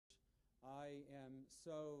I am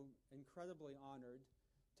so incredibly honored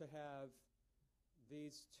to have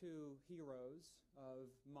these two heroes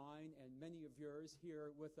of mine and many of yours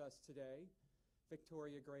here with us today,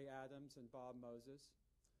 Victoria Gray Adams and Bob Moses.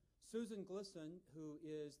 Susan Glisson, who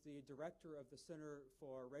is the director of the Center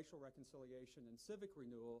for Racial Reconciliation and Civic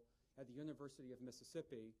Renewal at the University of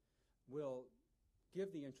Mississippi, will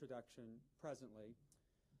give the introduction presently.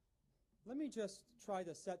 Let me just try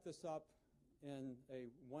to set this up in a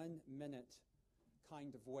 1-minute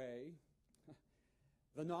kind of way.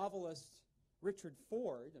 The novelist Richard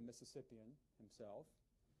Ford, a Mississippian himself,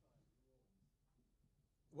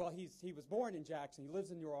 well, he was born in Jackson. He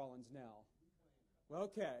lives in New Orleans now.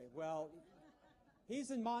 Okay, well,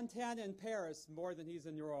 he's in Montana and Paris more than he's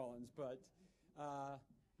in New Orleans, but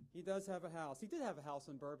he does have a house. He did have a house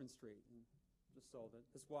on Bourbon Street and just sold it.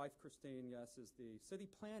 His wife, Christine, yes, is the city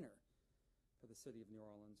planner for the city of New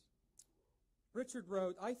Orleans. Richard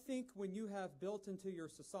wrote, "I think when you have built into your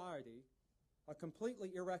society a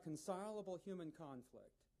completely irreconcilable human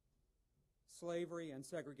conflict, slavery and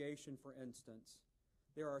segregation, for instance,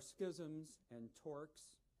 there are schisms and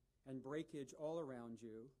torques and breakage all around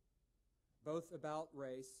you, both about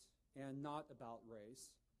race and not about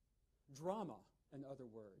race. Drama, in other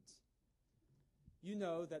words. You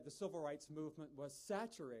know that the civil rights movement was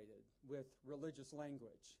saturated with religious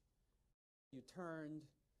language. You turned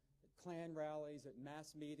at Klan rallies, at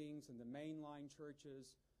mass meetings, in the mainline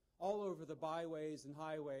churches, all over the byways and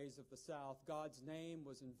highways of the South. God's name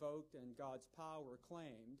was invoked and God's power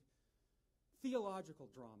claimed. Theological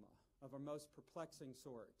drama of a most perplexing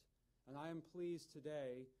sort. And I am pleased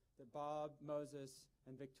today that Bob Moses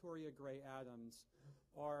and Victoria Gray Adams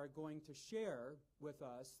are going to share with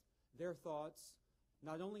us their thoughts,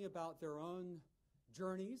 not only about their own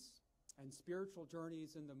journeys and spiritual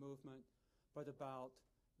journeys in the movement, but about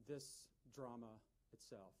this drama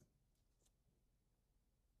itself.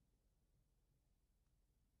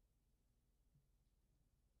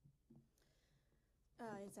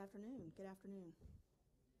 It's afternoon. Good afternoon.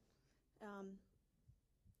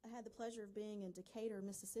 I had the pleasure of being in Decatur,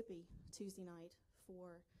 Mississippi, Tuesday night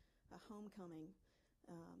for a homecoming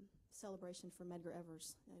celebration for Medgar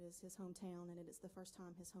Evers. It is his hometown, and it is the first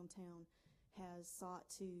time his hometown has sought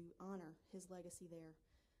to honor his legacy there.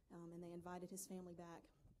 And they invited his family back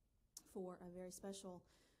for a very special,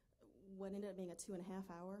 what ended up being a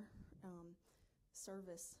 2.5-hour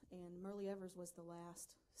service. And Merle Evers was the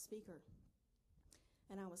last speaker.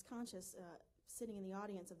 And I was conscious, sitting in the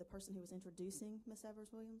audience, of the person who was introducing Miss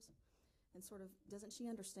Evers Williams, and sort of, doesn't she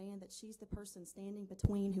understand that she's the person standing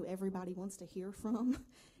between who everybody wants to hear from,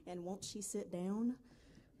 and won't she sit down?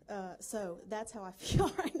 So that's how I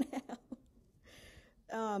feel right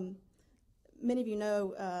now. Many of you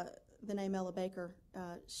know the name Ella Baker.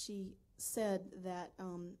 She said that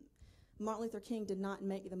Martin Luther King did not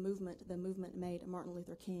make the movement made Martin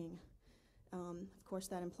Luther King. Of course,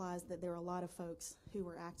 that implies that there are a lot of folks who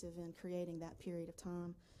were active in creating that period of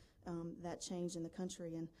time, that change in the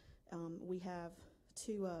country. And we have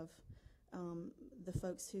two of the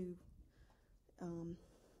folks who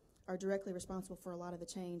are directly responsible for a lot of the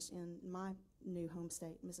change in my new home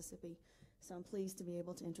state, Mississippi. So I'm pleased to be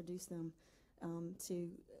able to introduce them, to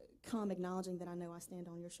come acknowledging that I know I stand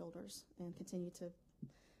on your shoulders and continue to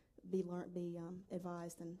be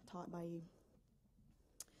advised and taught by you.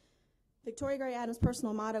 Victoria Gray Adams'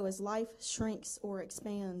 personal motto is, "Life shrinks or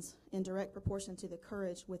expands in direct proportion to the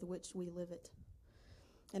courage with which we live it."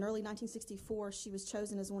 In early 1964, she was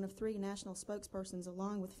chosen as one of 3 national spokespersons,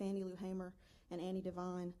 along with Fannie Lou Hamer and Annie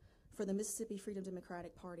Devine, for the Mississippi Freedom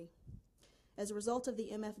Democratic Party. As a result of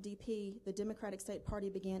the MFDP, the Democratic State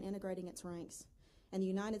Party began integrating its ranks, and the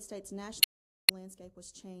United States national landscape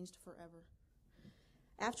was changed forever.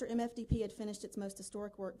 After MFDP had finished its most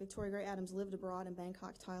historic work, Victoria Gray Adams lived abroad in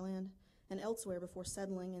Bangkok, Thailand, and elsewhere before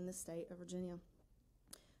settling in the state of Virginia.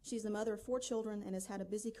 She's the mother of 4 children and has had a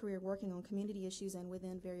busy career working on community issues and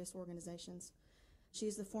within various organizations. She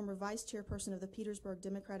is the former vice chairperson of the Petersburg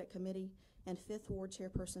Democratic Committee and 5th Ward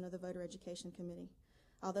chairperson of the Voter Education Committee.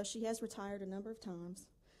 Although she has retired a number of times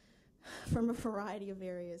from a variety of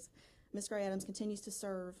areas, Ms. Gray Adams continues to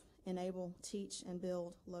serve, enable, teach, and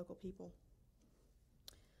build local people.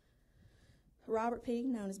 Robert P.,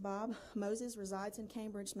 known as Bob Moses, resides in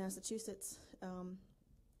Cambridge, Massachusetts,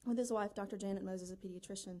 with his wife, Dr. Janet Moses, a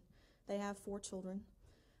pediatrician. They have 4 children.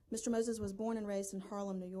 Mr. Moses was born and raised in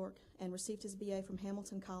Harlem, New York, and received his BA from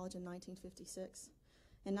Hamilton College in 1956.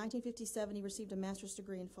 In 1957, he received a master's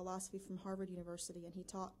degree in philosophy from Harvard University, and he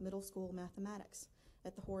taught middle school mathematics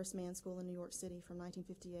at the Horace Mann School in New York City from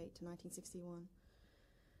 1958 to 1961.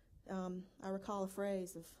 I recall a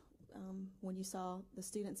phrase of when you saw the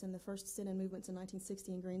students in the first sit-in movements in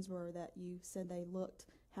 1960 in Greensboro, that you said they looked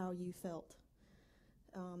how you felt.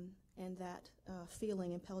 And that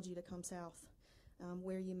feeling impelled you to come south,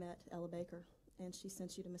 where you met Ella Baker, and she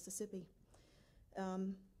sent you to Mississippi.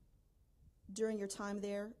 During your time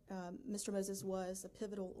there, Mr. Moses was a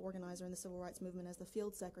pivotal organizer in the Civil Rights Movement as the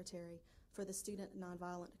field secretary for the Student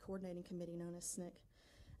Nonviolent Coordinating Committee, known as SNCC.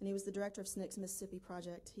 And he was the director of SNCC's Mississippi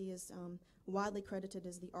Project. He is widely credited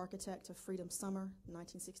as the architect of Freedom Summer,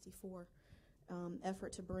 1964,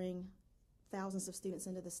 effort to bring thousands of students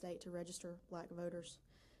into the state to register black voters.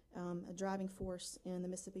 A driving force in the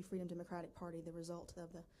Mississippi Freedom Democratic Party, the result of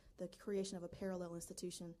the creation of a parallel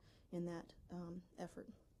institution in that effort.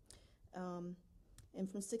 And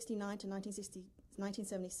from 1969 to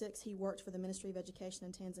 1976, he worked for the Ministry of Education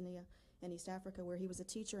in Tanzania and East Africa, where he was a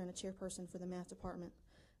teacher and a chairperson for the math department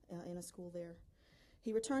in a school there.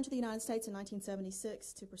 He returned to the United States in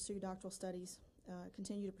 1976 to pursue doctoral studies,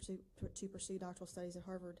 continue to pursue doctoral studies at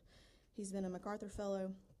Harvard. He's been a MacArthur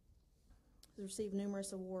Fellow, received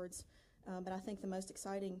numerous awards, but I think the most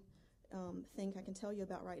exciting thing I can tell you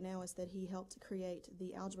about right now is that he helped create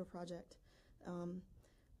the Algebra Project,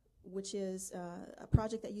 which is a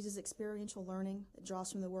project that uses experiential learning that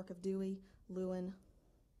draws from the work of Dewey, Lewin,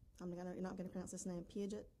 you're not going to pronounce this name,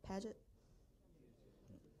 Paget?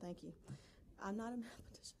 Thank you. I'm not a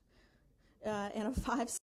mathematician. And a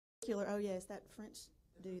five-curricular, oh yes, that French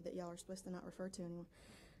dude that y'all are supposed to not refer to anymore.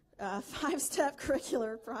 Five-step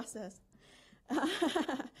curricular process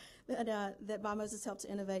that Bob Moses helped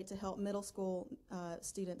to innovate to help middle school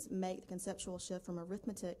students make the conceptual shift from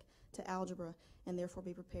arithmetic to algebra and therefore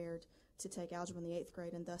be prepared to take algebra in the 8th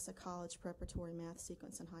grade and thus a college preparatory math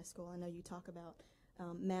sequence in high school. I know you talk about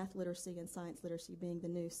math literacy and science literacy being the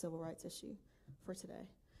new civil rights issue for today.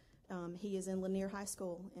 He is in Lanier High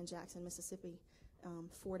School in Jackson, Mississippi,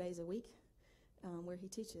 4 days a week, where he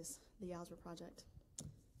teaches the Algebra Project.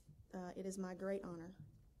 It is my great honor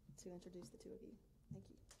to introduce the two of you. Thank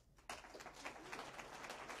you.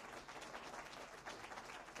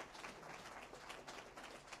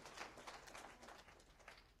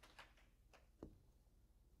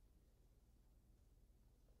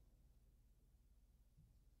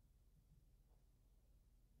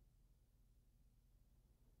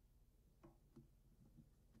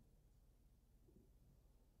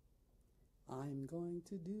 I'm going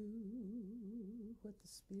to do what the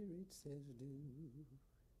Spirit says do.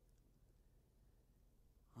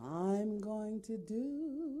 I'm going to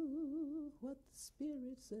do what the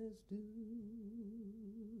Spirit says do.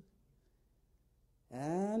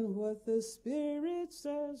 And what the Spirit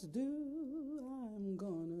says do, I'm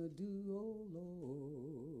gonna do, oh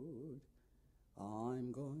Lord.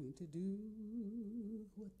 I'm going to do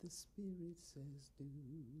what the Spirit says do.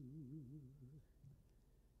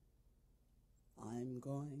 I'm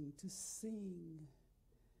going to sing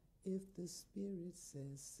if the Spirit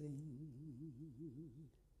says sing.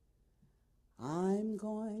 I'm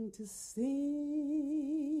going to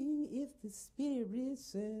sing if the Spirit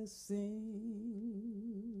says sing.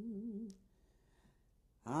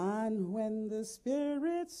 And when the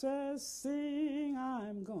Spirit says sing,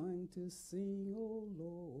 I'm going to sing, oh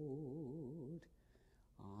Lord.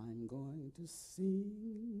 I'm going to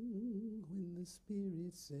sing when the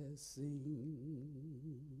Spirit says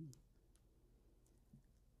sing.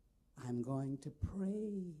 I'm going to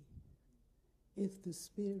pray if the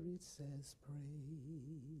Spirit says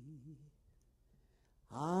pray.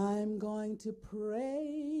 I'm going to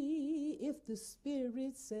pray if the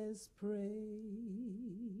Spirit says pray.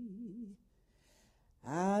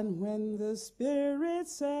 And when the Spirit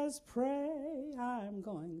says pray, I'm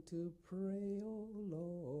going to pray, oh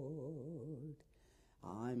Lord.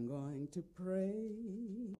 I'm going to pray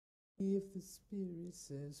if the Spirit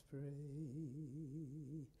says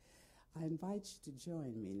pray. I invite you to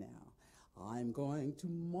join me now. I'm going to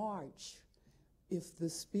march if the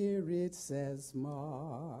Spirit says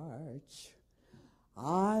march.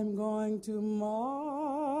 I'm going to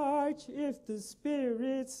march if the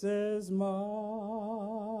Spirit says march.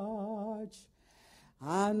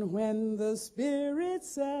 And when the Spirit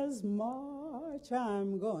says march,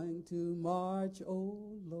 I'm going to march,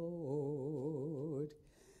 oh Lord.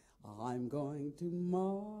 I'm going to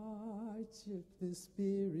march if the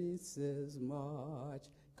Spirit says march.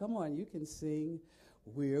 Come on, you can sing.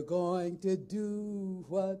 We're going to do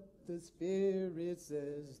what the Spirit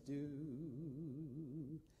says do.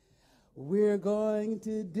 We're going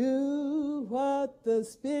to do what the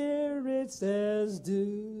Spirit says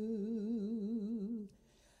do.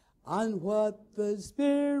 And what the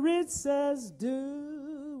Spirit says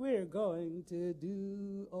do, we're going to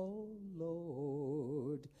do, oh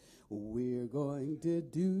Lord. We're going to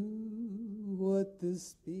do what the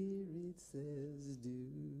Spirit says do.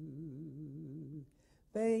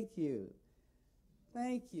 Thank you.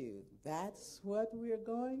 Thank you. That's what we're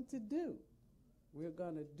going to do. We're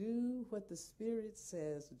going to do what the Spirit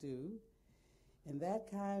says do. And that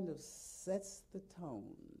kind of sets the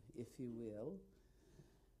tone, if you will,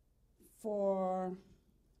 for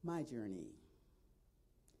my journey.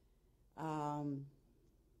 I'd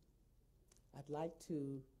like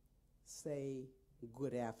to say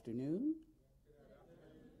good afternoon.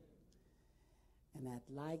 And I'd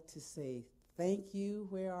like to say thank you.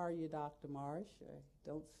 Where are you, Dr. Marsh? I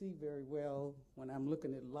don't see very well when I'm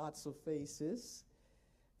looking at lots of faces.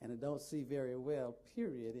 And I don't see very well,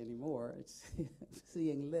 period, anymore. It's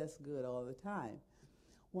seeing less good all the time.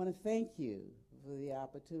 I want to thank you for the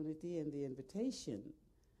opportunity and the invitation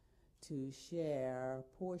to share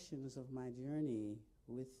portions of my journey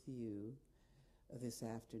with you this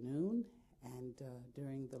afternoon and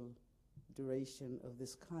during the duration of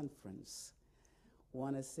this conference. I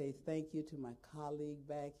want to say thank you to my colleague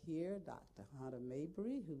back here, Dr. Hunter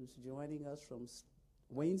Mabry, who's joining us from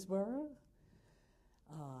Waynesboro,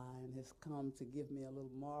 and has come to give me a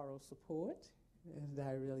little moral support, and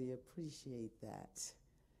I really appreciate that.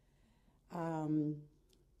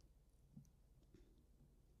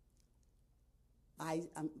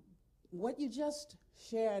 What you just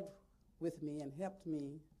shared with me and helped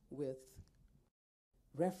me with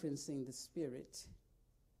referencing the Spirit,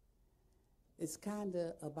 it's kind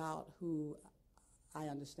of about who I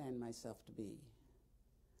understand myself to be.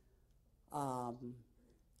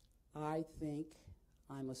 I think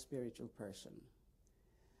I'm a spiritual person.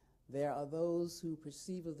 There are those who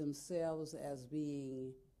perceive of themselves as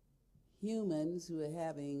being humans who are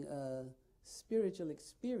having a spiritual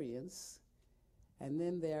experience, and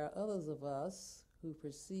then there are others of us who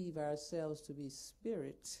perceive ourselves to be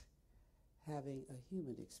spirit having a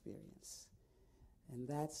human experience. And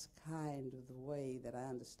that's kind of the way that I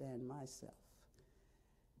understand myself.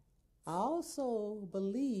 I also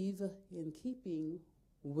believe, in keeping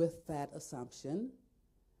with that assumption,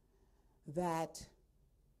 that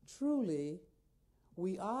truly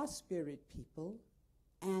we are spirit people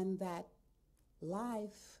and that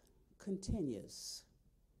life continues.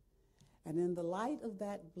 And in the light of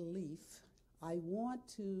that belief, I want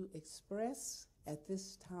to express at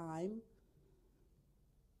this time,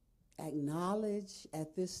 acknowledge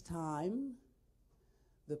at this time,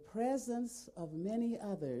 the presence of many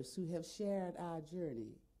others who have shared our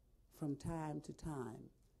journey from time to time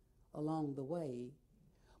along the way,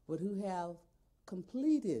 but who have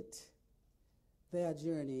completed their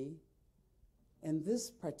journey in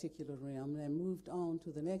this particular realm and moved on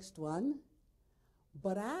to the next one.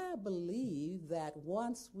 But I believe that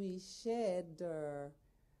once we shed the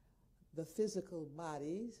physical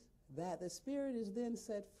bodies, that the spirit is then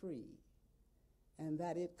set free and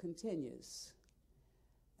that it continues.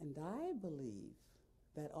 And I believe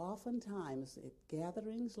that oftentimes at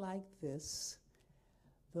gatherings like this,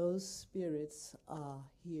 those spirits are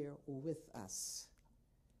here with us,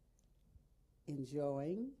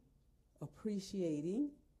 enjoying, appreciating,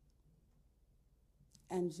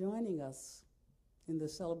 and joining us in the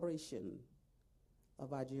celebration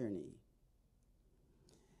of our journey.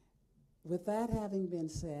 With that having been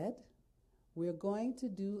said, we're going to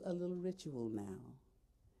do a little ritual now,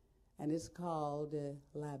 and it's called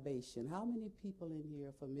libation. How many people in here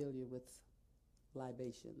are familiar with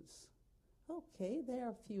libations? Okay, there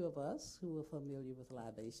are a few of us who are familiar with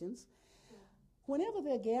libations. Whenever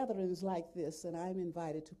there are gatherings like this and I'm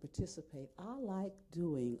invited to participate, I like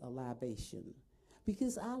doing a libation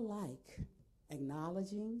because I like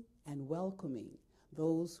acknowledging and welcoming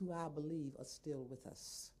those who I believe are still with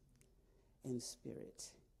us in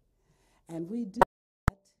spirit. And we do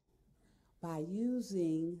that by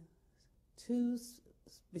using two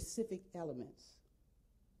specific elements.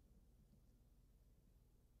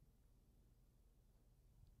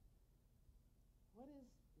 What is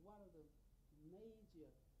one of the major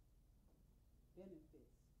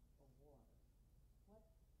benefits of water? What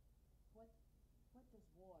does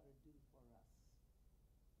water do for us?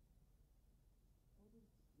 What is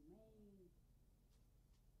the main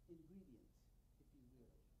ingredient, if you will?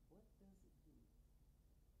 What does it do?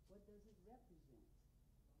 What does it represent?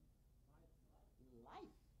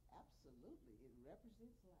 Life, absolutely. It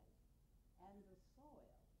represents life. And the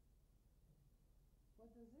soil,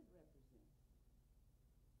 what does it represent?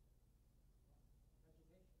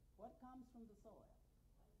 Vegetation. What comes from the soil?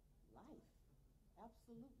 Life,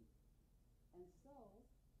 absolutely. And so,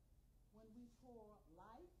 when we pour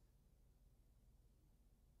life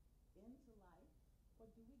into life,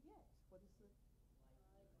 what do we get? What is the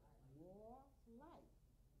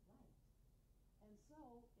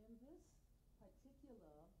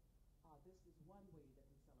particular, this is one way that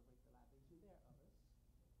we celebrate the libation. There are others.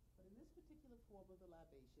 But in this particular form of the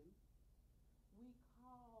libation, we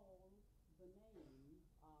call the name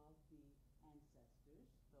of the ancestors,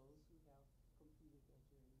 those who have completed their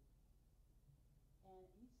journey. And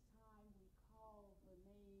each time we call the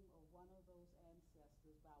name of one of those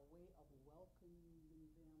ancestors by way of welcoming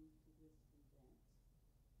them to this event,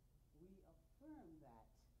 we affirm that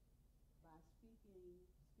by speaking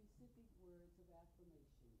specific words of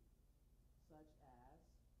affirmation, such as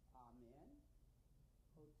Amen,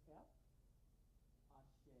 Hotep,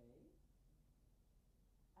 Ashe,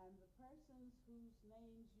 and the persons whose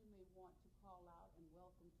names you may want to call out and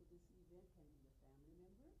welcome to this event can be a family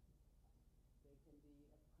member, they can be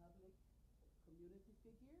a public community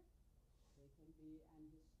figure, they can be an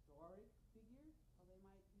historic figure, or they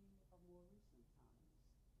might be of more recent times.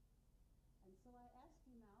 And so I ask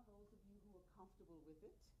you now, those of you who are comfortable with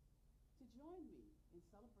it, to join me in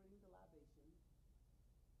celebrating the libation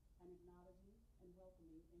and acknowledging and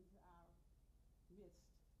welcoming into our midst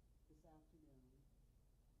this afternoon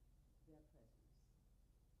their presence.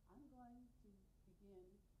 I'm going to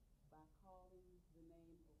begin by calling the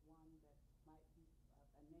name of one that might be,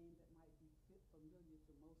 a name that might be familiar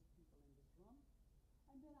to most people in this room,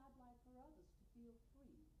 and then I'd like for others to feel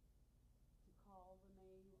free to call the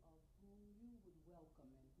name of whom you would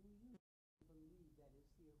welcome and who you believe that is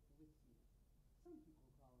here with you. Some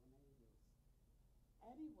people call them angels.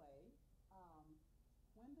 Anyway,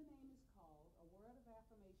 when the name is called, a word of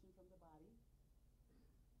affirmation from the body is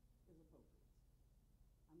appropriate.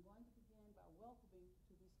 I'm going to begin by welcoming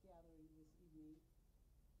to this gathering this evening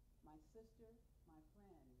my sister, my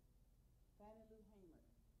friend, Fannie Lou Hamer.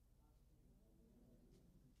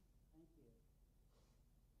 Thank you.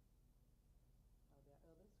 Are there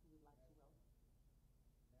others who would like to welcome?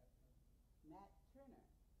 Nat Turner.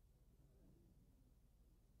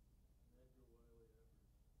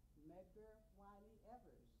 Medgar Wiley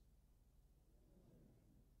Evers.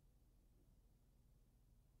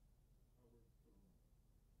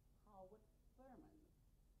 Howard Thurman.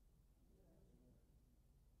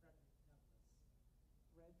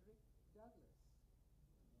 Frederick Douglass.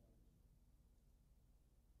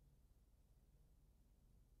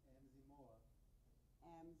 Amzie Moore.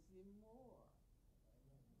 Amzie Moore.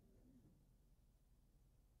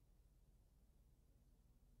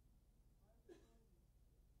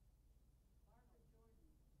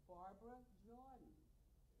 Barbara Jordan.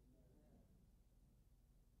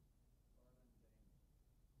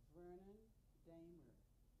 Vernon Damer.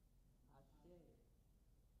 Ashe.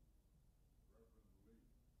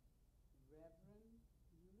 Reverend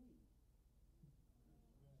Lee.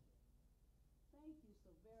 Thank you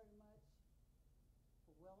so very much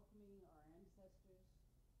for welcoming our ancestors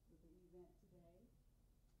to the event today.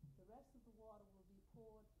 The rest of the water will be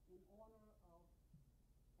poured in honor of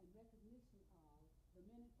and recognition of the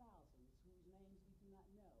many thousands whose names we do not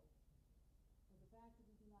know. But the fact that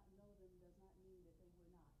we do not know them does not mean that they were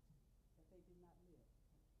not, that they did not live.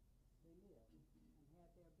 They lived and had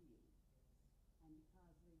their being. And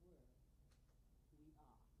because they were, we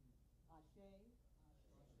are. Ashe,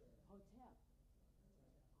 Hotep, Amen.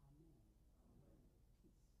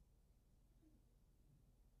 Peace.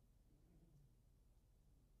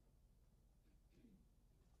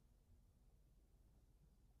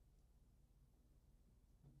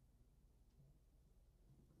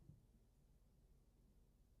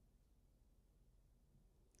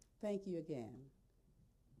 Thank you again.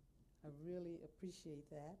 I really appreciate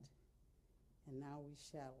that. And now we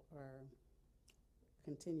shall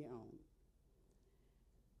continue on.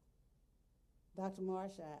 Dr.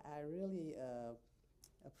 Marsh, I really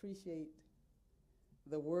appreciate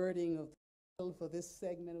the wording of the title for this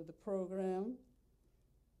segment of the program,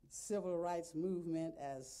 Civil Rights Movement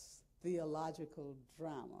as Theological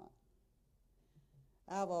Drama.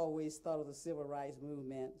 I've always thought of the Civil Rights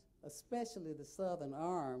Movement, especially the southern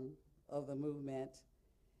arm of the movement,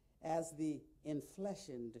 as the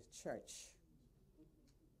enfleshened church,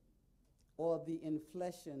 or the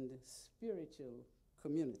enfleshened spiritual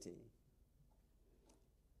community.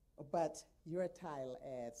 But your title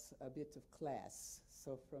adds a bit of class,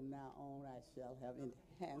 so from now on I shall have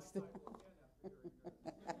enhanced it.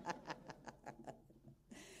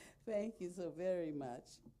 Thank you so very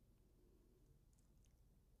much.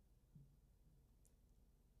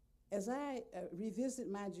 As I revisit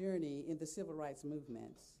my journey in the civil rights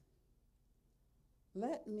movements,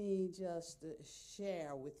 let me just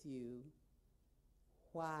share with you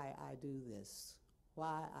why I do this,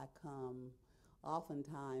 why I come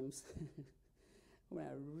oftentimes when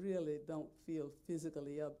I really don't feel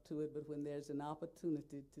physically up to it, but when there's an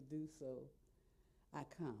opportunity to do so, I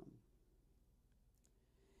come.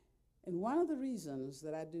 And one of the reasons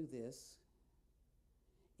that I do this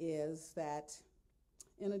is that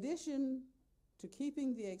in addition to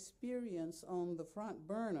keeping the experience on the front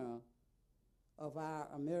burner of our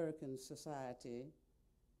American society,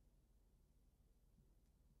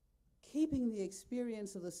 keeping the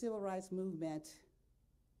experience of the civil rights movement,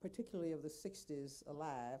 particularly of the 60s,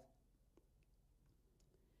 alive,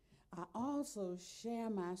 I also share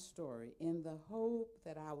my story in the hope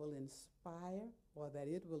that I will inspire, or that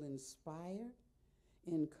it will inspire,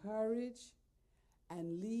 encourage,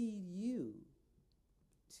 and lead you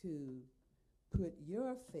to put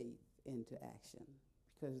your faith into action,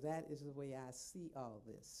 because that is the way I see all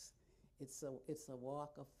this. It's a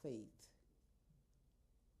walk of faith.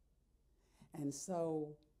 And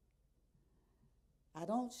so I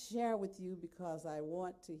don't share with you because I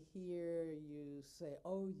want to hear you say,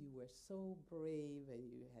 oh, you were so brave and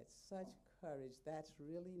you had such courage. That's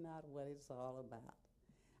really not what it's all about.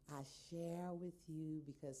 I share with you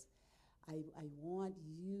because I want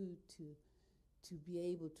you to be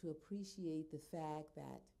able to appreciate the fact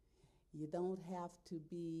that you don't have to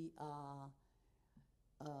be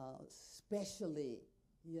specially,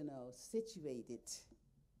 situated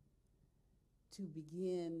to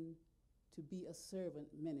begin to be a servant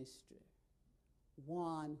minister,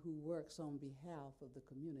 one who works on behalf of the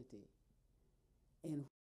community in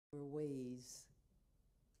whatever ways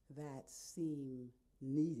that seem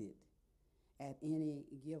needed at any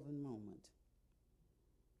given moment.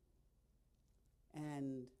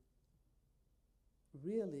 And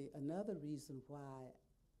really, another reason why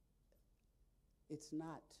it's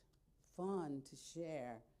not fun to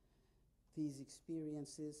share these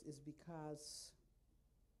experiences is because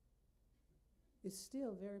it's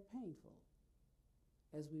still very painful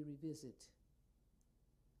as we revisit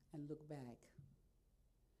and look back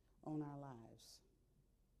on our lives.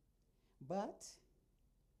 But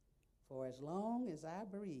for as long as I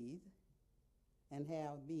breathe and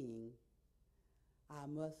have being, I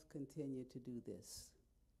must continue to do this.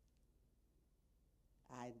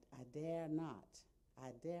 I dare not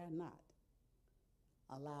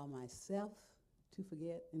allow myself to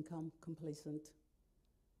forget and become complacent,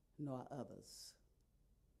 nor others.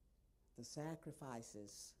 The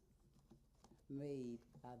sacrifices made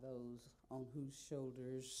by those on whose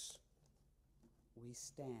shoulders we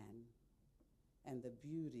stand, and the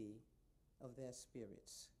beauty of their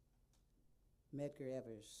spirits. Medgar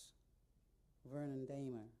Evers, Vernon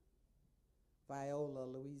Damer, Viola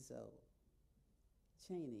Louiso,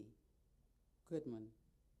 Cheney, Goodman,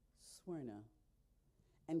 Swerner,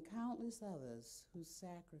 and countless others whose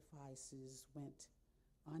sacrifices went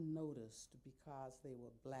unnoticed because they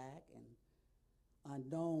were Black and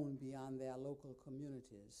unknown beyond their local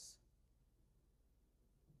communities.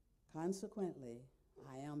 Consequently,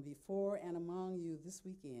 I am before and among you this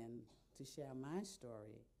weekend to share my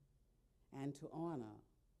story and to honor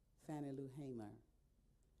Fannie Lou Hamer,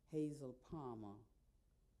 Hazel Palmer,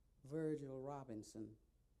 Virgil Robinson,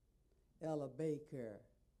 Ella Baker,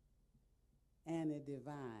 Annie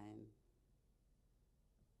Devine,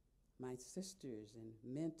 my sisters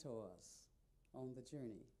and mentors on the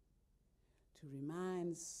journey, to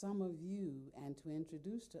remind some of you and to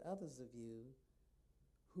introduce to others of you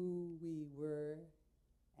who we were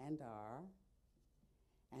and are,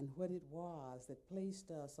 and what it was that placed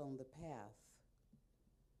us on the path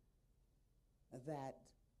that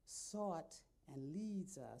sought and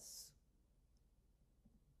leads us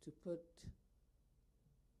to put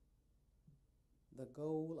the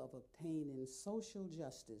goal of obtaining social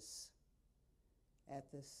justice at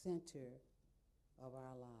the center of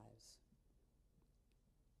our lives.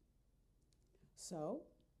 So,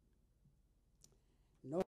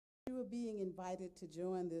 know you are being invited to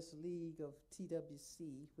join this League of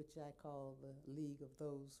TWC, which I call the League of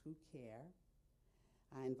Those Who Care.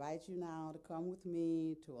 I invite you now to come with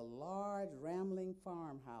me to a large rambling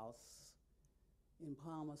farmhouse in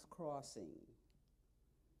Palmer's Crossing,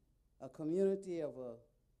 a community of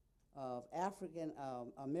African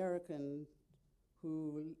American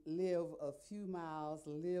who lived a few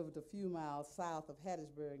miles south of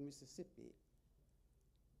Hattiesburg, Mississippi,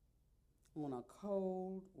 on a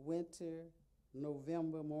cold winter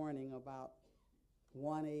November morning about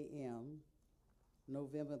 1 a.m.,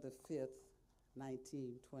 November the 5th,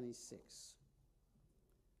 1926,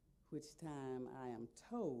 which time I am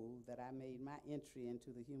told that I made my entry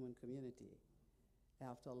into the human community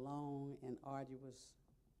after a long and arduous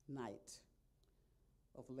night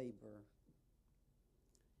of labor.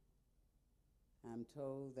 I'm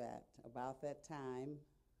told that about that time,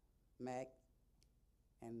 Mac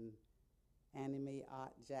and Annie Mae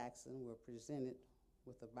Ott Jackson were presented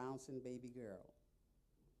with a bouncing baby girl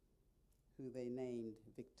who they named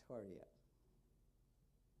Victoria.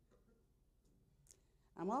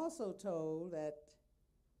 I'm also told that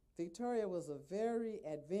Victoria was a very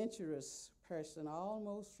adventurous person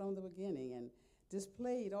almost from the beginning and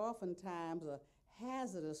displayed oftentimes a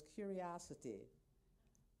hazardous curiosity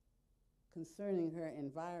concerning her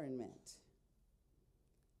environment.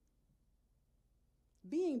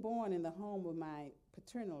 Being born in the home of my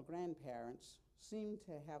paternal grandparents seemed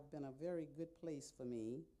to have been a very good place for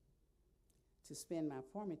me to spend my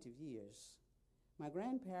formative years. My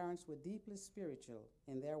grandparents were deeply spiritual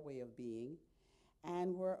in their way of being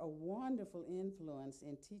and were a wonderful influence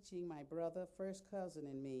in teaching my brother, first cousin,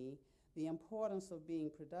 and me the importance of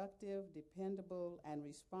being productive, dependable, and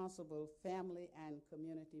responsible family and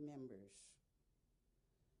community members.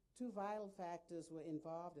 Two vital factors were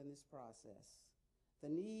involved in this process: the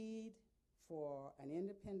need for an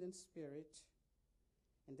independent spirit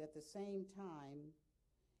and at the same time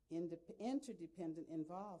interdependent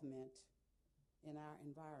involvement in our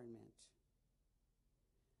environment.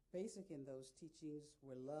 Basic in those teachings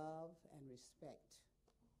were love and respect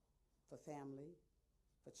for family,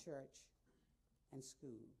 for church, and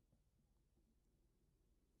school.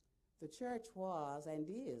 The church was and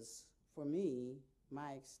is, for me,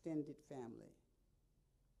 my extended family.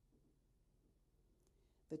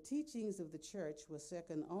 The teachings of the church were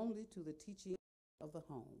second only to the teaching of the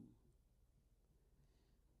home.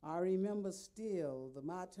 I remember still the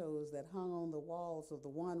mottos that hung on the walls of the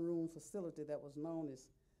one-room facility that was known as,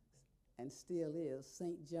 and still is,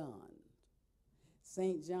 St. John.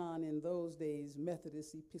 St. John, in those days,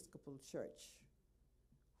 Methodist Episcopal Church,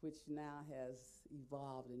 which now has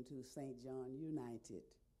evolved into St. John United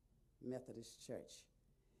Methodist Church.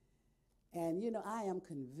 And you know, I am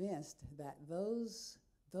convinced that those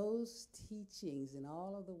teachings and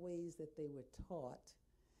all of the ways that they were taught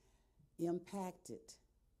impacted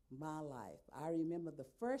my life. I remember the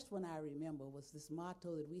first one I remember was this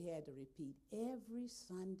motto that we had to repeat every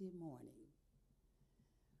Sunday morning.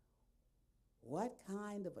 What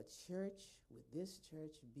kind of a church would this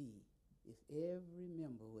church be if every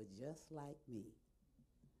member were just like me?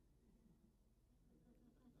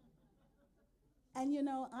 And you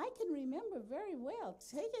know, I can remember very well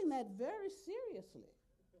taking that very seriously.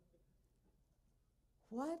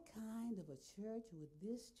 What kind of a church would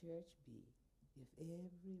this church be if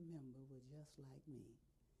every member were just like me?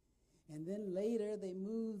 And then later they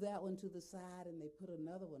moved that one to the side and they put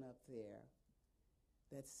another one up there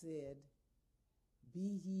that said,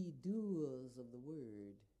 "Be ye doers of the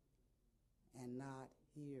word and not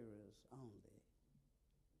hearers only."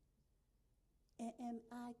 And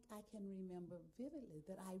I can remember vividly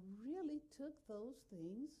that I really took those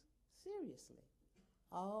things seriously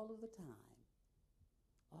all of the time,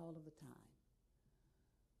 all of the time.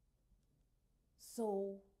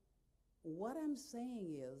 So what I'm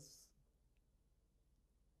saying is,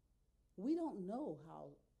 we don't know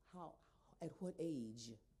how at what age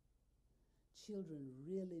children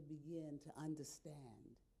really begin to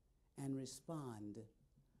understand and respond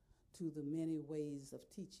to the many ways of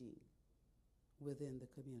teaching within the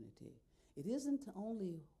community. It isn't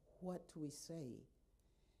only what we say,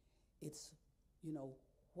 it's, you know,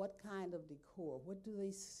 what kind of decor, what do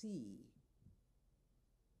they see,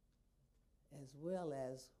 as well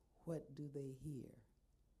as what do they hear,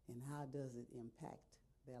 and how does it impact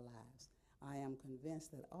their lives. I am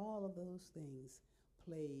convinced that all of those things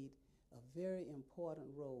played a very important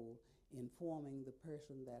role in forming the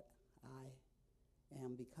person that I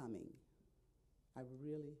am becoming. I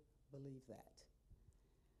really believe that.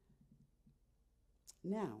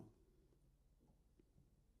 Now,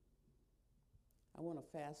 I want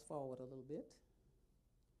to fast forward a little bit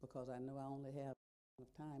because I know I only have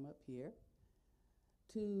enough time up here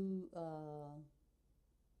to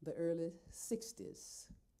the early 60s.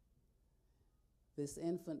 This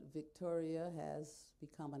infant Victoria has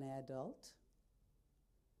become an adult.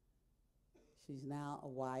 She's now a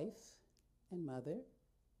wife and mother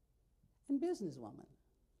and businesswoman.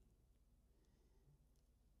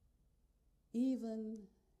 Even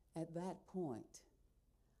at that point,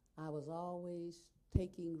 I was always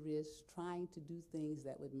taking risks, trying to do things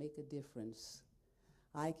that would make a difference.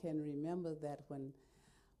 I can remember that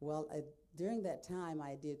during that time,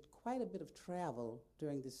 I did quite a bit of travel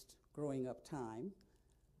during this growing up time.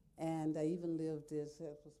 And I even lived, as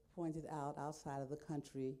was pointed out, outside of the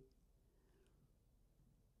country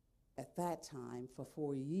at that time for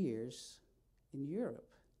 4 years in Europe.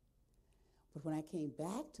 But when I came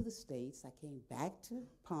back to the States, I came back to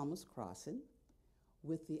Palmer's Crossing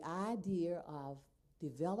with the idea of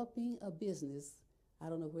developing a business. I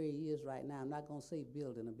don't know where he is right now. I'm not going to say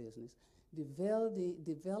building a business.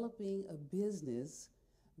 Developing a business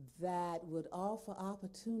that would offer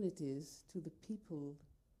opportunities to the people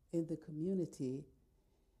in the community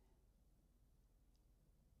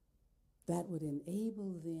that would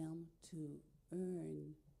enable them to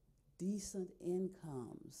earn decent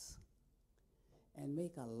incomes and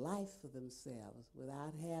make a life for themselves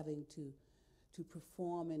without having to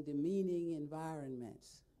perform in demeaning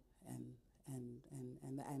environments and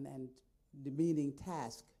demeaning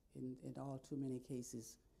tasks in all too many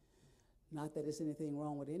cases. Not that there's anything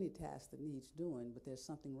wrong with any task that needs doing, but there's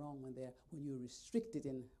something wrong when you're restricted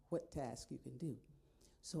in what task you can do.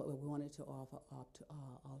 So we wanted to offer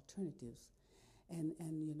alternatives. And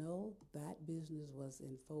you know, that business was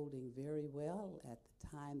unfolding very well at the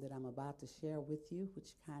time that I'm about to share with you, which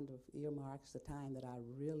kind of earmarks the time that I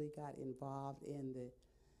really got involved in the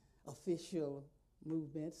official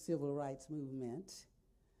movement, civil rights movement.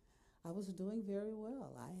 I was doing very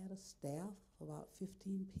well. I had a staff of about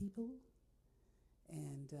 15 people,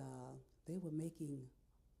 and they were making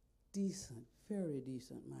decent, very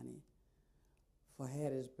decent money for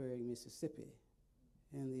Hattiesburg, Mississippi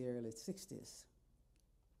in the early 60s.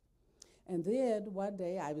 And then one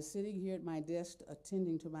day I was sitting here at my desk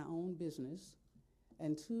attending to my own business,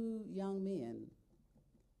 and two young men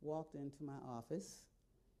walked into my office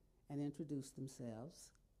and introduced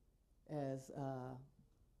themselves as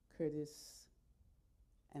Curtis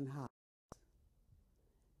and Hollis,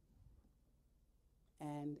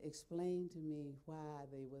 and explained to me why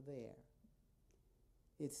they were there.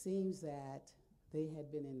 It seems that they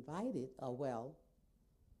had been invited,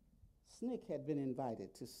 SNCC had been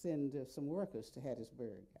invited to send some workers to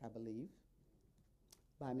Hattiesburg, I believe,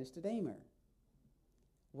 by Mr. Damer.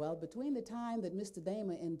 Well, between the time that Mr.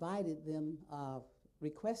 Damer invited them,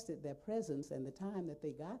 requested their presence, and the time that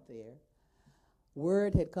they got there,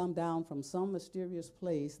 word had come down from some mysterious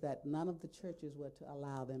place that none of the churches were to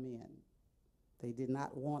allow them in. They did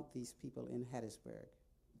not want these people in Hattiesburg.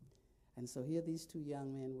 And so here these two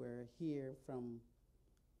young men were here from,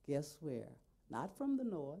 guess where? Not from the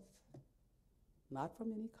north, not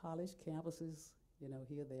from any college campuses, you know,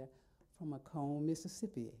 here, there, from Macomb,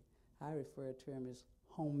 Mississippi. I refer to them as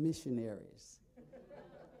home missionaries.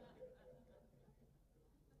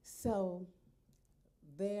 So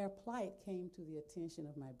their plight came to the attention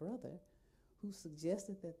of my brother, who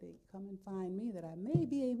suggested that they come and find me, that I may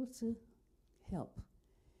be able to help.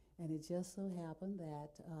 And it just so happened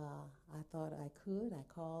that I thought I could. I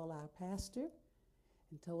called our pastor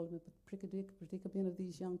and told him the predicament of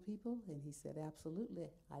these young people, and he said, absolutely,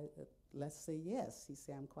 let's say yes. He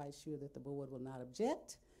said, I'm quite sure that the board will not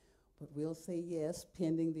object, but we'll say yes,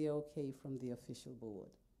 pending the okay from the official board.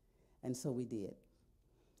 And so we did.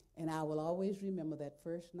 And I will always remember that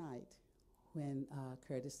first night when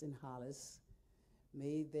Curtis and Hollis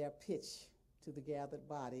made their pitch to the gathered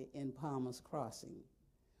body in Palmer's Crossing,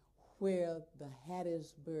 where the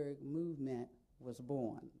Hattiesburg movement was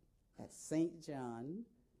born, at St. John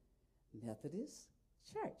Methodist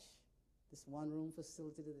Church, this one-room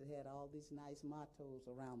facility that had all these nice mottos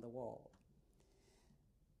around the wall.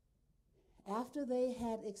 After they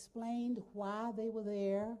had explained why they were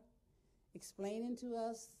there, explaining to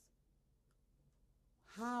us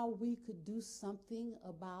how we could do something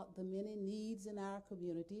about the many needs in our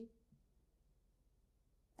community,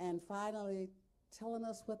 and finally telling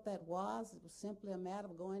us what that was, it was simply a matter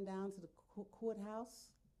of going down to the courthouse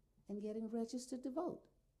and getting registered to vote.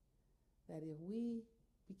 That if we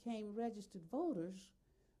became registered voters,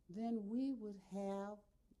 then we would have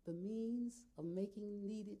the means of making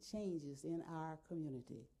needed changes in our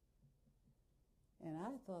community. And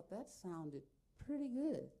I thought that sounded pretty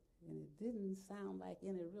good, and it didn't sound like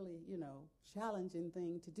any really, challenging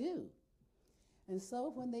thing to do. And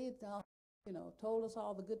so when they told us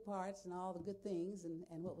all the good parts and all the good things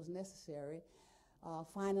and what was necessary,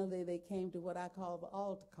 finally they came to what I call the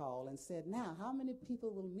altar call and said, now, how many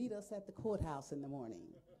people will meet us at the courthouse in the morning?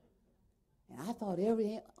 And I thought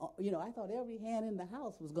every hand in the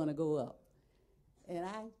house was going to go up. And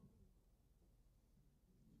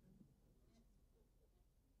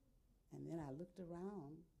then I looked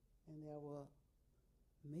around, and there were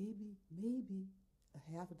maybe a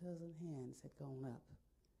half a dozen hands had gone up,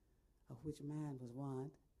 of which mine was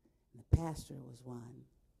one, and the pastor was one.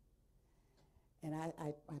 And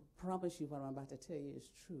I promise you what I'm about to tell you is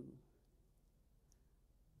true.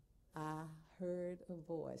 I heard a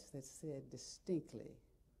voice that said distinctly,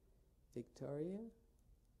 Victoria,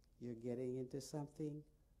 you're getting into something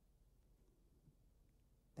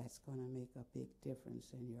that's going to make a big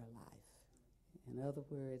difference in your life. In other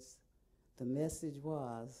words, the message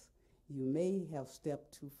was, you may have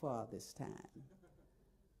stepped too far this time.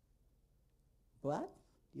 But,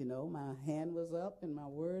 you know, my hand was up and my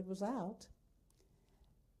word was out.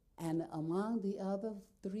 And among the other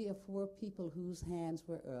 3 or 4 people whose hands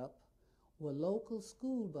were up were local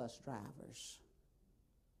school bus drivers.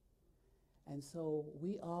 And so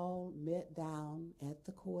we all met down at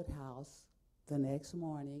the courthouse the next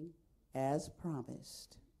morning as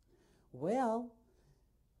promised. Well,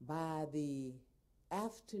 by the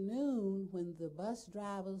afternoon, when the bus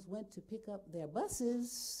drivers went to pick up their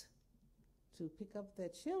buses, to pick up their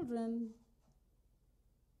children,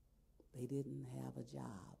 they didn't have a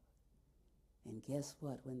job. And guess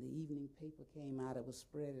what? When the evening paper came out, it was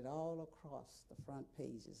spread all across the front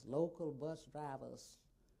pages. Local bus drivers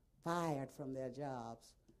fired from their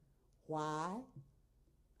jobs. Why?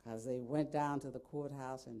 Because they went down to the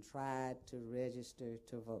courthouse and tried to register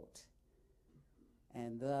to vote.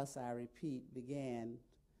 And thus, I repeat, began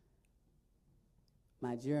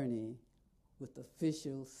my journey with the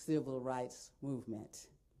official civil rights movement.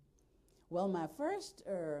 Well, my first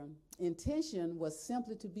intention was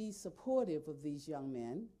simply to be supportive of these young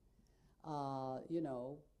men,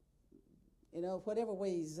 whatever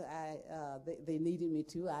ways they needed me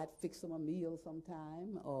to. I'd fix them a meal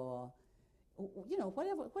sometime, or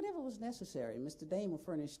whatever was necessary. Mr. Damon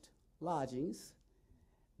furnished lodgings,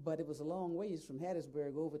 but it was a long ways from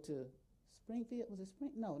Hattiesburg over to Springfield. Was it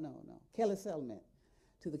Spring? No. Kelly Settlement,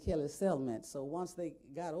 to the Kelly Settlement. So once they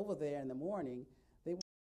got over there in the morning, they were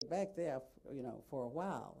back there, for a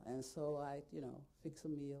while. And so I, fix a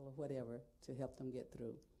meal or whatever to help them get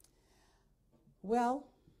through. Well,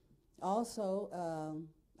 also,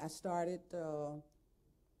 I started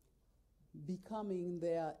becoming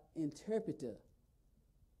their interpreter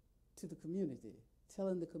to the community,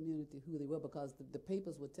 telling the community who they were, because the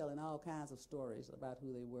papers were telling all kinds of stories about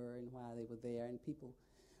who they were and why they were there, and people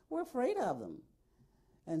were afraid of them.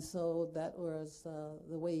 And so that was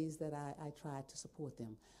the ways that I tried to support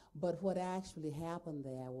them. But what actually happened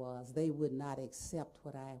there was they would not accept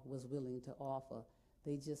what I was willing to offer.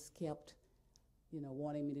 They just kept,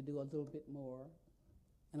 wanting me to do a little bit more,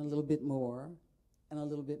 and a little bit more, and a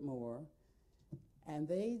little bit more. And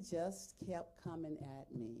they just kept coming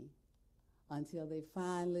at me until they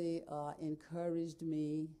finally encouraged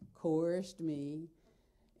me, coerced me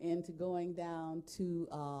into going down to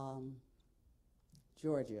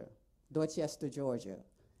Georgia, Dorchester, Georgia,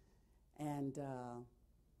 and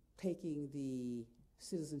taking the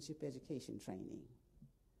citizenship education training.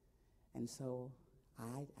 And so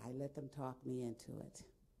I let them talk me into it.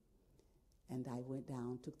 And I went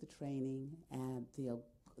down, took the training, and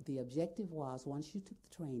the objective was, once you took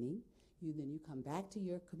the training, you come back to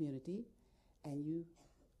your community and you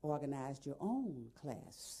organized your own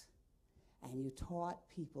class. And you taught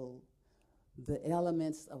people the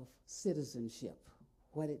elements of citizenship,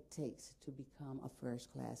 what it takes to become a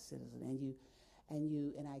first-class citizen.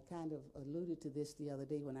 And I kind of alluded to this the other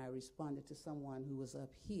day when I responded to someone who was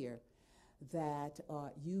up here, that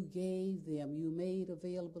you gave them, you made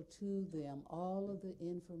available to them all of the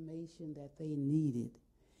information that they needed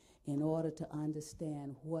in order to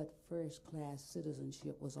understand what first-class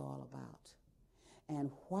citizenship was all about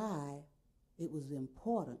and why it was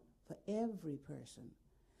important for every person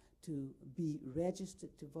to be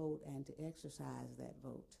registered to vote and to exercise that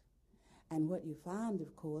vote. And what you find,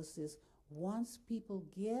 of course, is once people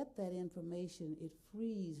get that information, it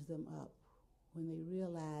frees them up when they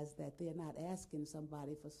realize that they're not asking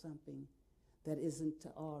somebody for something that isn't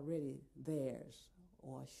already theirs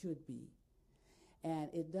or should be. And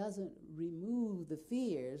it doesn't remove the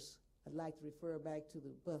fears. I'd like to refer back to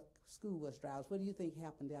the school bus drivers. What do you think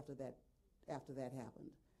happened after that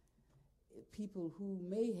happened? People who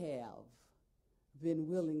may have been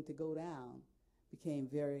willing to go down became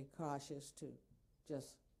very cautious to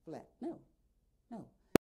just flat, no.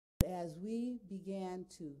 As we began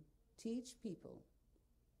to teach people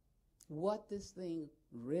what this thing,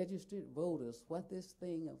 registered voters, what this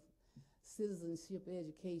thing of citizenship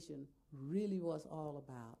education really was all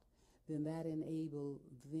about, then that enabled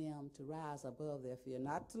them to rise above their fear,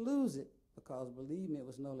 not to lose it, because believe me, it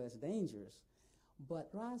was no less dangerous, but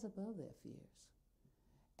rise above their fears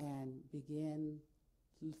and begin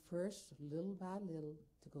first, little by little,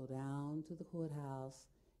 to go down to the courthouse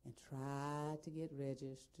and try to get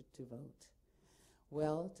registered to vote.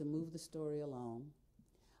 Well, to move the story along,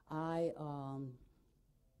 I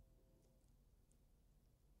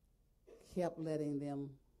kept letting them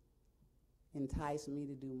entice me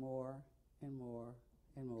to do more and more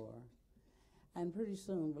and more. And pretty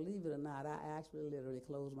soon, believe it or not, I actually literally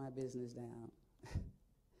closed my business down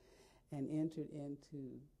and entered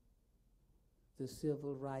into the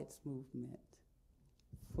civil rights movement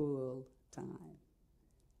full time.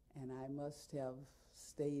 And I must have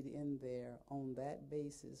stayed in there on that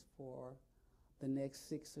basis for the next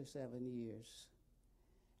 6 or 7 years.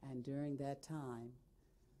 And during that time,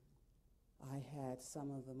 I had some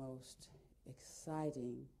of the most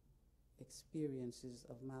exciting experiences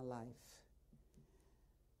of my life.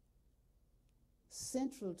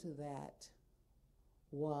 Central to that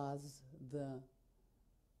was the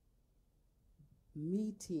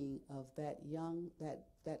meeting of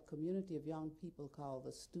that community of young people called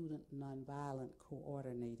the Student Nonviolent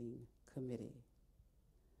Coordinating Committee.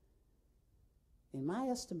 In my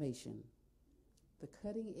estimation, the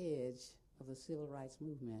cutting edge of the civil rights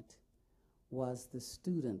movement was the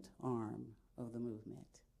student arm of the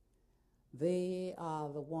movement. They are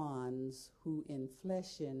the ones who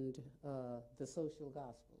enfleshened the social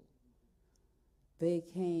gospel. They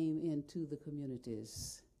came into the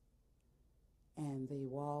communities and they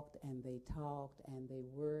walked and they talked and they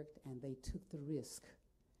worked and they took the risk.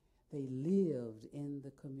 They lived in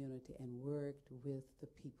the community and worked with the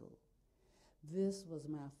people. This was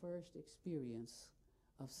my first experience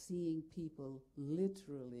of seeing people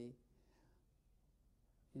literally.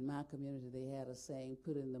 In my community, they had a saying,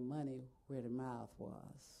 put in the money where the mouth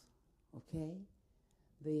was, okay?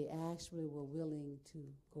 They actually were willing to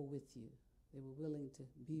go with you. They were willing to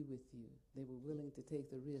be with you. They were willing to take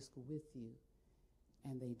the risk with you,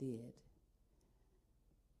 and they did.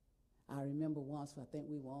 I remember once, I think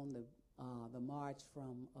we were on the march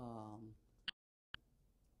from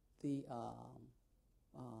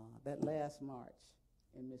that last march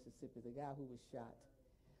in Mississippi, the guy who was shot,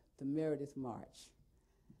 the Meredith March.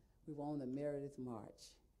 We were on the Meredith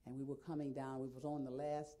March, and we were coming down. We was on the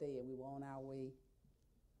last day, and we were on our way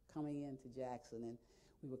coming into Jackson, and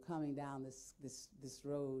we were coming down this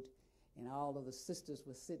road, and all of the sisters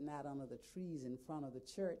were sitting out under the trees in front of the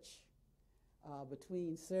church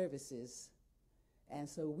between services, and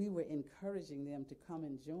so we were encouraging them to come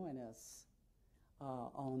and join us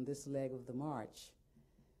on this leg of the march.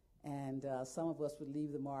 And some of us would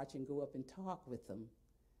leave the march and go up and talk with them.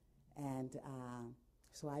 And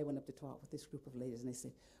so I went up to talk with this group of ladies, and they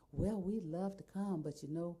said, well, we'd love to come, but you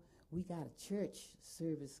know, we got a church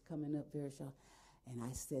service coming up very short. And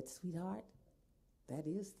I said, sweetheart, that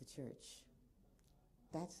is the church.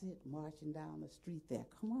 That's it, marching down the street there.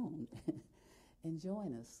 Come on and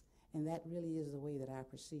join us. And that really is the way that I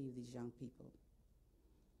perceive these young people.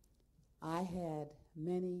 I had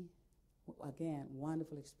many, again,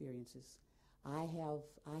 wonderful experiences. I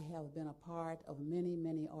have been a part of many,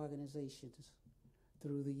 many organizations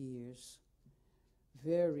through the years,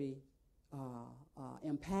 very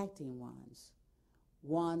impacting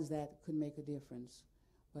ones that could make a difference.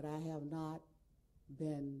 But I have not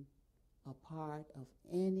been a part of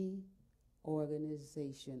any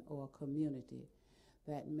organization or community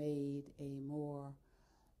that made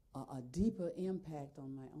a deeper impact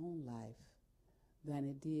on my own life than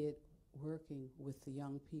it did working with the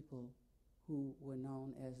young people who were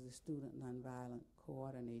known as the Student Nonviolent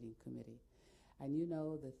Coordinating Committee. And you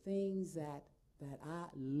know, the things that I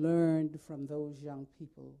learned from those young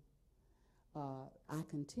people, I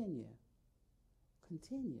continue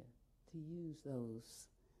to use those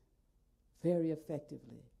very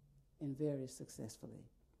effectively and very successfully.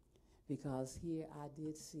 Because here I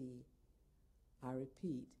did see, I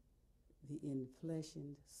repeat, the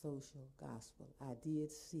enfleshened social gospel. I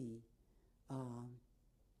did see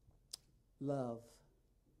love,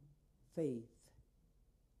 faith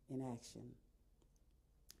in action.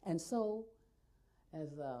 And so, as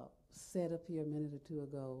said up here a minute or two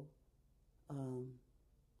ago,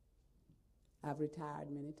 I've retired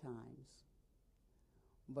many times,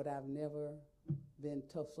 but I've never been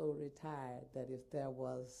so retired that if there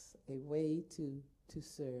was a way to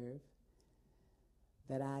serve,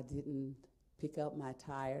 that I didn't pick up my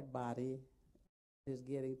tired body, is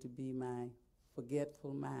getting to be my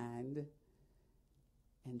forgetful mind,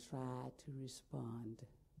 and try to respond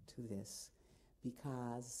to this,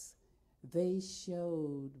 because they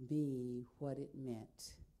showed me what it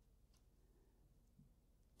meant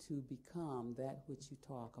to become that which you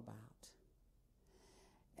talk about.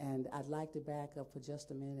 And I'd like to back up for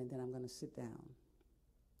just a minute, and then I'm going to sit down.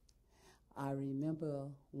 I remember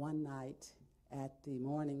one night at the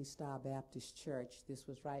Morning Star Baptist Church. This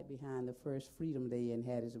was right behind the first Freedom Day in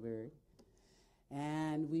Hattiesburg.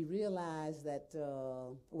 And we realized that,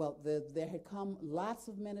 there had come lots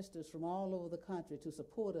of ministers from all over the country to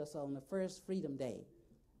support us on the first Freedom Day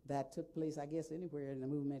that took place, I guess, anywhere in the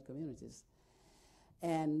movement communities.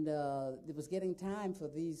 And it was getting time for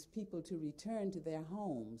these people to return to their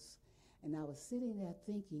homes. And I was sitting there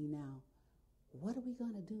thinking, now, what are we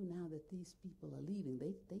going to do now that these people are leaving?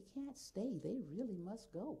 They can't stay. They really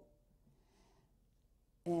must go.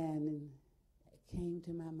 And it came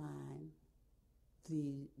to my mind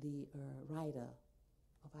the writer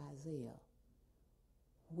of Isaiah,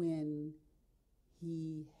 when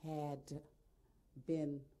he had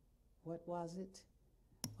been, what was it,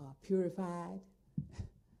 purified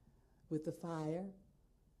with the fire,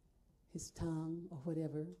 his tongue or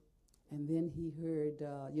whatever. And then he heard,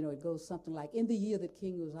 it goes something like, in the year that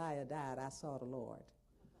King Uzziah died, I saw the Lord.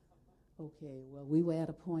 Okay, well, we were at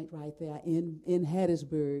a point right there in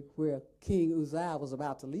Hattiesburg where King Uzziah was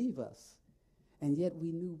about to leave us. And yet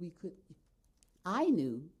I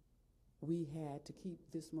knew we had to keep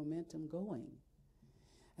this momentum going.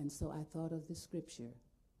 And so I thought of the scripture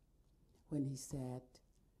when he said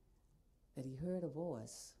that he heard a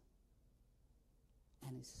voice,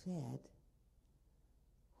 and it said,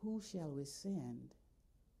 who shall we send,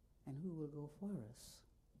 and who will go for us?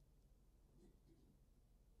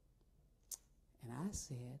 And I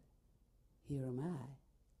said, here am I.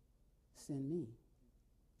 Send me.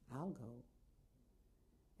 I'll go.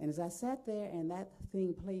 And as I sat there and that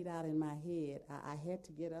thing played out in my head, I had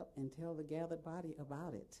to get up and tell the gathered body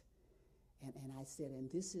about it. And I said, and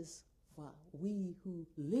this is for we who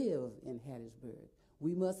live in Hattiesburg.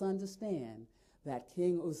 We must understand that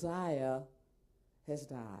King Uzziah has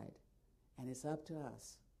died, and it's up to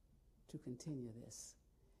us to continue this.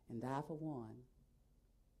 And I, for one,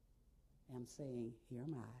 am saying, here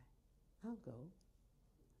am I. I'll go.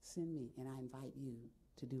 Send me, and I invite you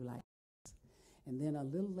to do like this. And then a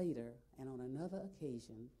little later, and on another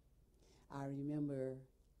occasion, I remember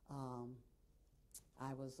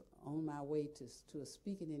I was on my way to a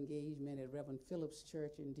speaking engagement at Reverend Phillips'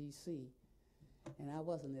 church in D.C., and I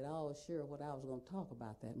wasn't at all sure what I was going to talk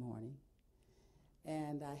about that morning.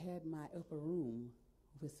 And I had my upper room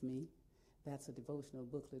with me. That's a devotional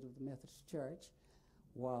booklet of the Methodist Church.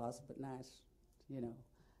 Was, but not,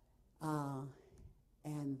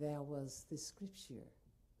 and there was this scripture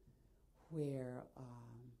where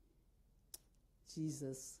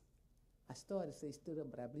Jesus, I started to say stood up,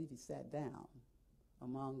 but I believe he sat down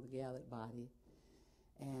among the gathered body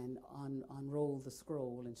and unrolled the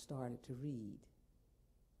scroll and started to read.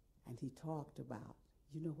 And he talked about,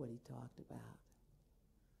 you know what he talked about?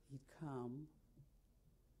 He'd come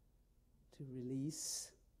to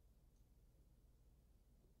release,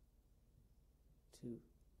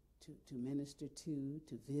 to minister to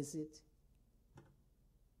visit.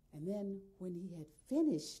 And then when he had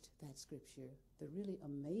finished that scripture, the really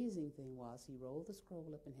amazing thing was he rolled the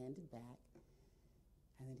scroll up and handed back,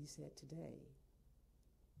 and then he said, today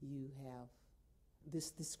you have,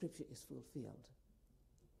 this scripture is fulfilled.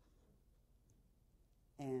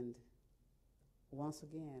 And once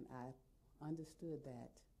again, I understood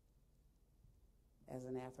that as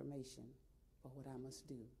an affirmation for what I must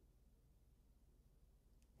do.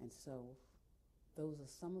 And so those are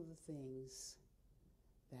some of the things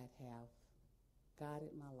that have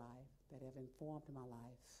guided my life, that have informed my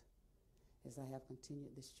life as I have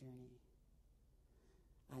continued this journey.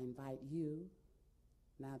 I invite you,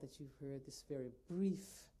 now that you've heard this very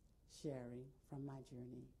brief sharing from my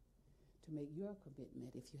journey, to make your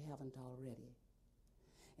commitment if you haven't already.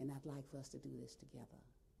 And I'd like for us to do this together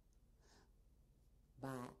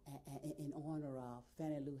in honor of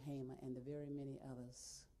Fannie Lou Hamer and the very many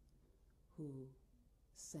others who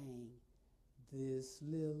sang, this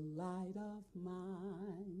little light of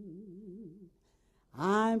mine,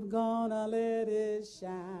 I'm gonna let it shine.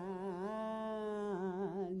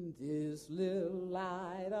 This little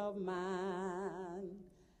light of mine,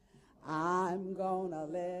 I'm gonna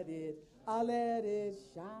let it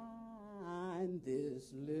shine.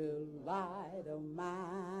 This little light of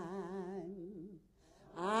mine,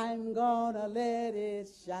 I'm gonna let it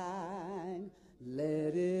shine.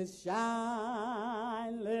 Let it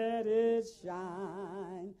shine, let it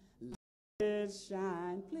shine, let it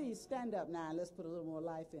shine. Please stand up now and let's put a little more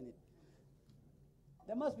life in it.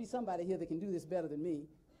 There must be somebody here that can do this better than me.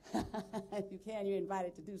 If you can, you're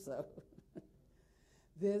invited to do so.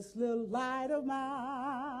 This little light of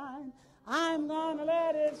mine, I'm gonna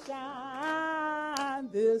let it shine.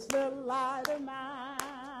 This little light of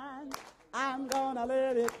mine, I'm gonna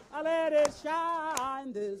let it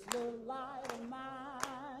shine. This little light of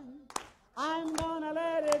mine, I'm gonna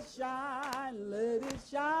let it shine. Let it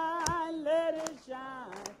shine, let it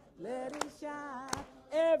shine, let it shine.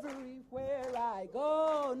 Everywhere I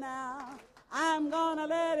go now, I'm gonna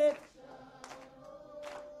let it shine.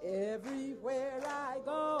 Everywhere I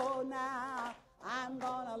go now, I'm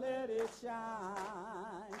gonna let it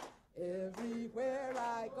shine. Everywhere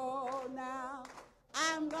I go now,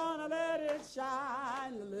 I'm gonna let it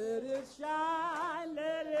shine, let it shine,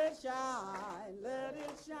 let it shine, let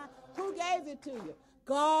it shine. Who gave it to you?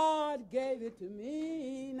 God gave it to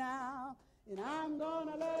me now, and I'm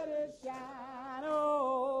gonna let it shine.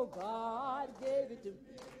 Oh, God gave it to me.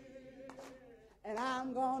 And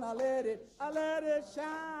I'm gonna let it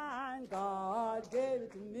shine. God gave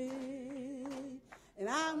it to me. And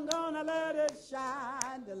I'm gonna let it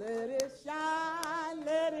shine, let it shine,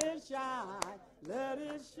 let it shine, let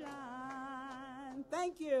it shine.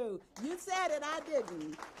 Thank you. You said it, I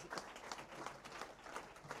didn't.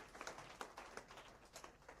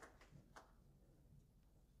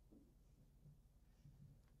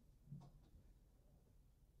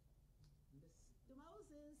 Mr.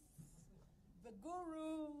 Moses, the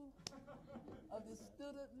guru of the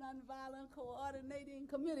Student Nonviolent Coordinating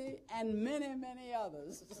Committee, and many, many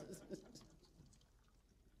others.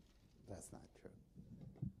 That's not true.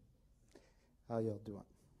 How y'all doing?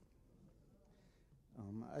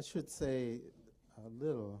 I should say a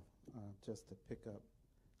little, just to pick up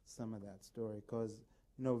some of that story, because,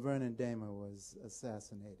 you know, Vernon Damer was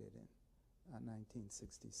assassinated in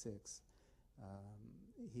 1966.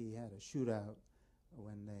 He had a shootout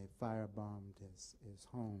when they firebombed his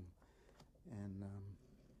home. And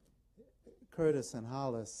Curtis and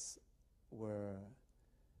Hollis were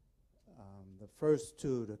the first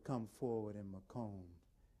two to come forward in Macomb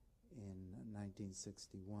in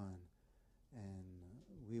 1961. And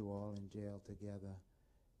we were all in jail together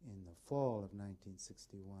in the fall of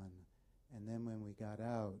 1961. And then when we got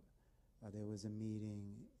out, there was a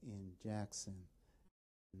meeting in Jackson.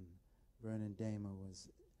 And Vernon Damer was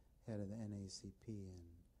head of the NACP in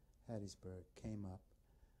Hattiesburg, came up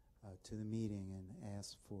to the meeting and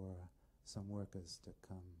asked for some workers to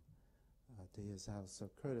come to his house. So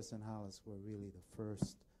Curtis and Hollis were really the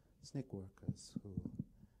first SNCC workers who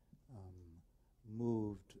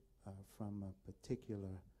moved from a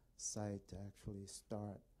particular site to actually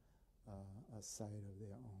start a site of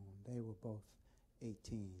their own. They were both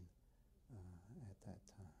 18 at that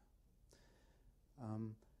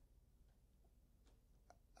time.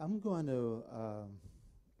 I'm going to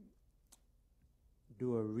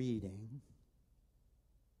do a reading,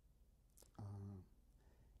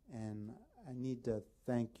 and I need to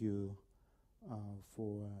thank you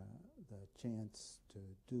for the chance to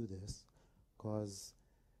do this, because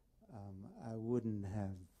I wouldn't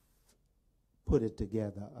have put it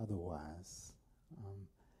together otherwise.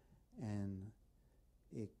 And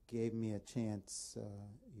it gave me a chance,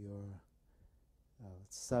 your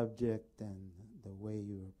subject and the way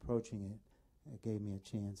you're approaching it, it gave me a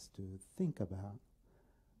chance to think about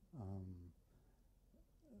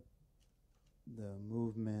the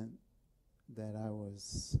movement that I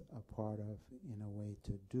was a part of in a way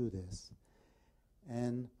to do this.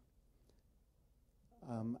 And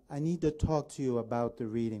I need to talk to you about the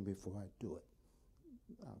reading before I do it.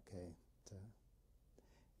 Okay.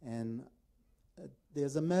 And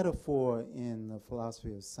there's a metaphor in the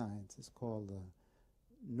philosophy of science. It's called the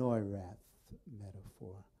Neurath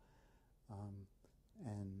metaphor.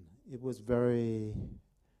 And it was very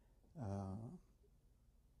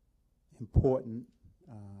important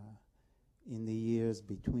in the years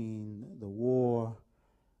between the war,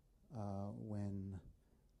 when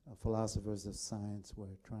philosophers of science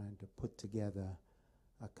were trying to put together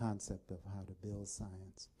a concept of how to build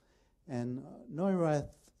science. And Neurath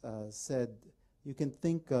said, you can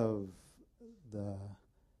think of the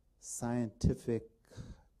scientific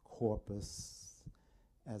corpus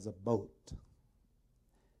as a boat.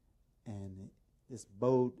 And this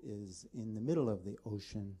boat is in the middle of the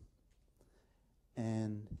ocean,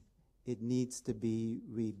 and it needs to be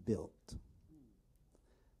rebuilt.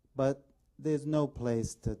 But there's no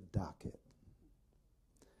place to dock it.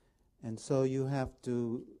 And so you have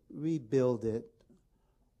to rebuild it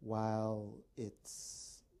while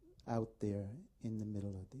it's out there in the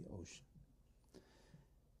middle of the ocean.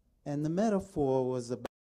 And the metaphor was about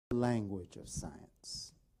the language of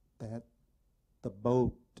science, that the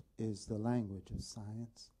boat is the language of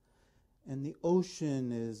science, and the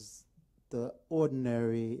ocean is the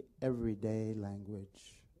ordinary, everyday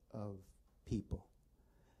language of people.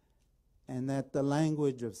 And that the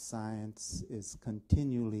language of science is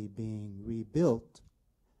continually being rebuilt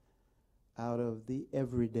out of the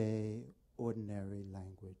everyday, ordinary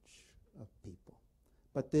language of people.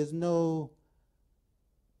 But there's no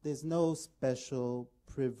special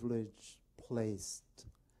privileged place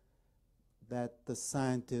that the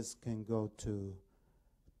scientist can go to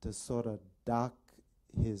sort of dock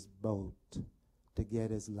his boat to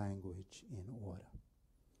get his language in order.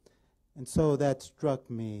 And so that struck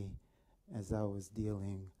me as I was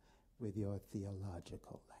dealing with your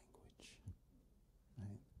theological language,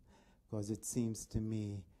 right? Because it seems to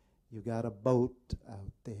me you got a boat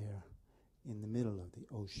out there in the middle of the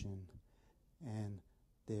ocean, and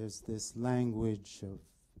there's this language of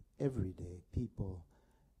everyday people,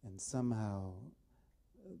 and somehow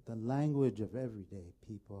the language of everyday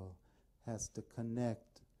people has to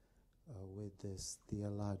connect with this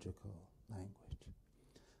theological language.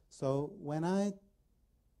 So when I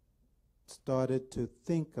started to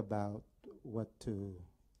think about what to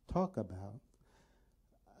talk about,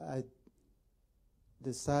 I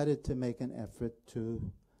decided to make an effort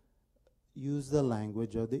to use the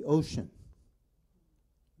language of the ocean,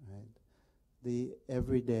 right? The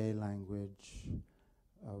everyday language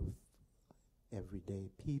of everyday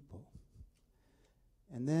people.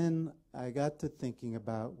 And then I got to thinking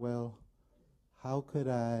about, well, how could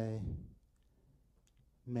I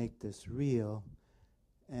make this real?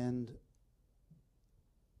 And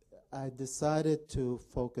I decided to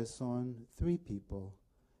focus on 3 people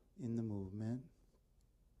in the movement: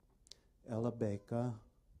 Ella Baker,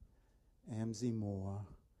 Amzie Moore,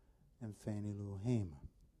 and Fannie Lou Hamer,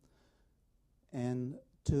 and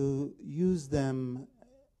to use them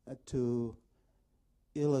to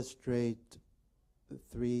illustrate the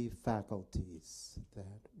 3 faculties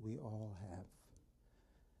that we all have,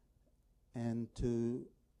 and to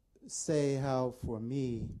say how, for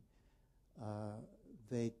me,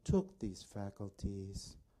 they took these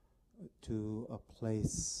faculties to a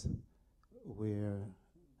place where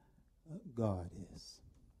God is.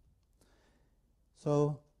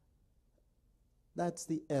 So that's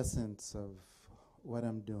the essence of what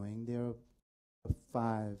I'm doing. There are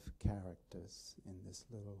 5 characters in this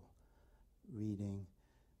little reading,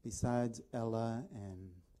 besides Ella and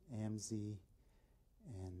Amzie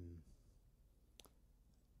and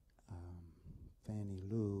Fannie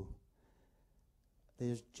Lou.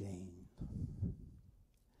 There's Jane.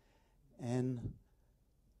 And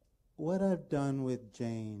what I've done with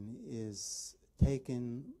Jane is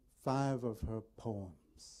taken 5 of her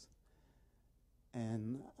poems,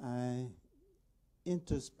 and I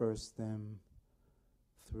interspersed them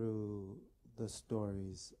through the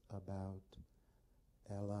stories about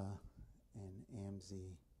Ella and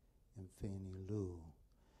Amzie and Fannie Lou.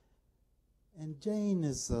 And Jane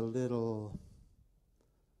is a little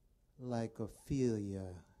like Ophelia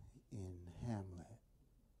in Hamlet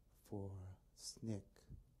for Snick.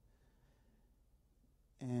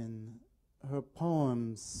 And her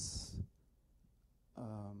poems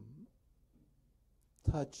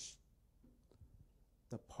touch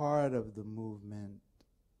the part of the movement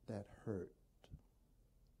that hurt.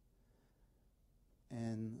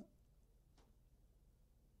 And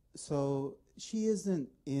so she isn't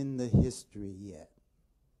in the history yet.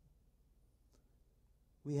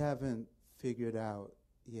 We haven't figured out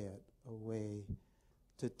yet a way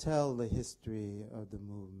to tell the history of the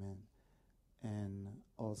movement and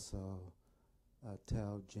also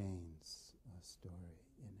tell Jane's story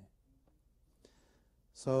in it.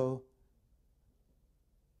 So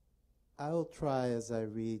I'll try as I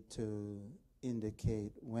read to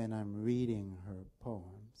indicate when I'm reading her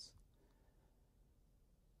poems.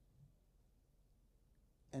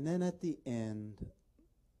 And then at the end,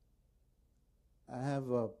 I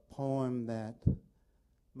have a poem that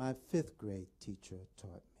my 5th grade teacher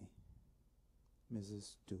taught me, Mrs.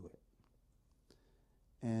 Stewart.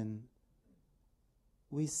 And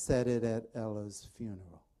we said it at Ella's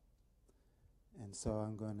funeral. And so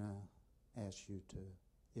I'm going to ask you to,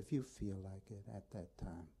 if you feel like it at that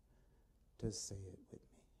time, to say it with me.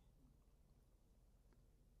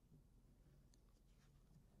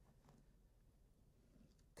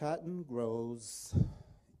 Cotton grows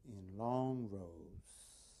in long rows,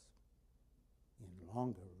 in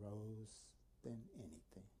longer rows than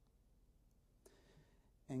anything.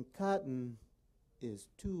 And cotton is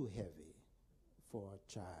too heavy for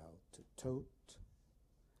a child to tote.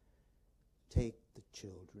 Take the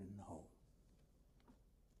children home.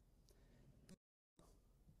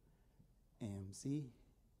 Amzie,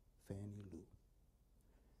 Fannie Lou.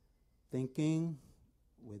 Thinking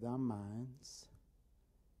with our minds,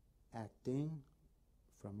 acting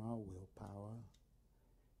from our willpower,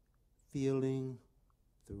 feeling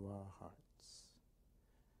through our hearts.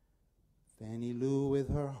 Fannie Lou with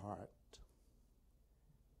her heart,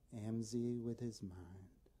 Amzie with his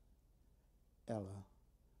mind, Ella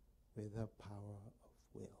with her power of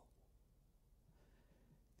will.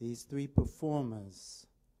 These 3 performers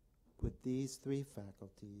put these 3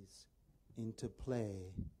 faculties into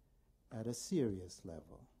play at a serious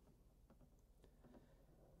level.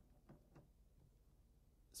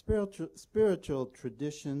 Spiritual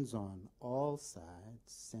traditions on all sides,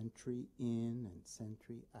 century in and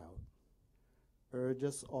century out, urge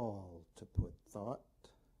us all to put thought,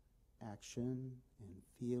 action, and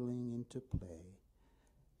feeling into play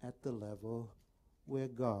at the level where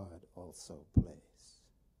God also plays.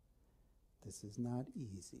 This is not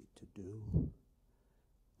easy to do.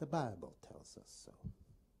 The Bible tells us so.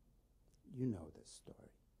 You know this story.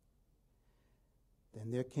 Then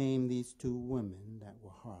there came these two women that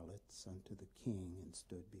were harlots unto the king and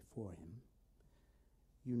stood before him.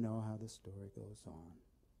 You know how the story goes on.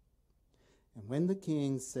 And when the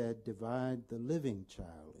king said, divide the living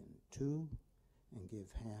child in two, and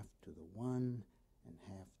give half to the one and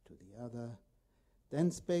half to the other,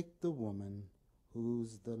 then spake the woman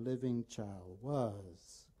whose the living child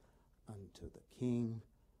was unto the king,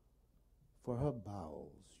 for her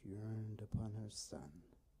bowels yearned upon her son.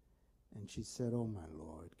 And she said, O my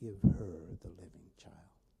Lord, give her the living child,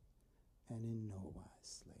 and in no wise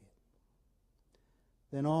slay it.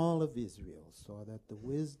 Then all of Israel saw that the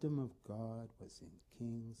wisdom of God was in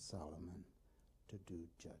King Solomon to do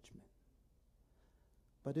judgment.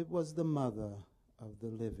 But it was the mother of the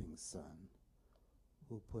living son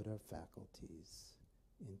who put her faculties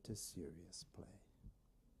into serious play.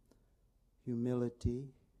 Humility,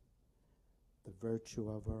 the virtue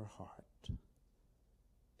of her heart,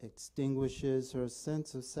 extinguishes her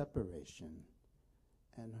sense of separation,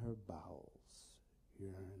 and her bowels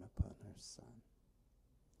yearn upon her son.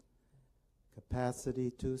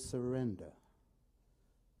 Capacity to surrender,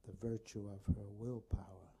 the virtue of her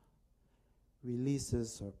willpower,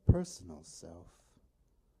 releases her personal self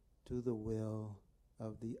to the will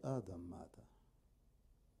of the other mother.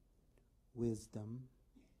 Wisdom,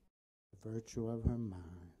 the virtue of her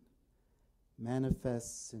mind,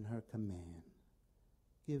 manifests in her command,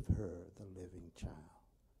 give her the living child,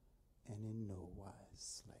 and in no wise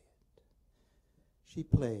slay it. She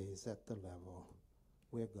plays at the level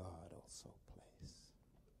where God also plays.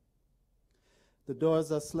 The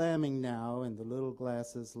doors are slamming now, and the little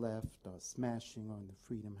glasses left are smashing on the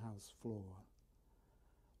Freedom House floor.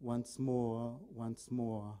 Once more,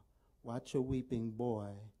 watch a weeping boy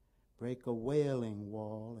break a wailing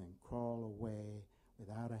wall and crawl away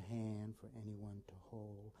without a hand for anyone to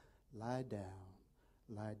hold. Lie down,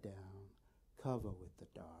 cover with the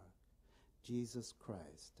dark. Jesus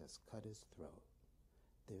Christ has cut his throat.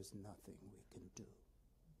 There's nothing we can do.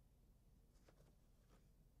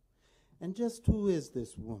 And just who is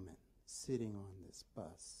this woman sitting on this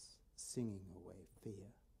bus, singing away fear?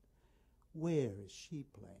 Where is she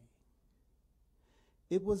playing?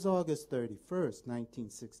 It was August 31st,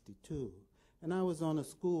 1962, and I was on a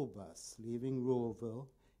school bus leaving Ruleville,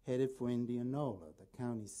 headed for Indianola, the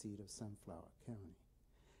county seat of Sunflower County.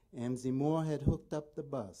 Amzie Moore had hooked up the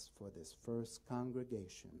bus for this first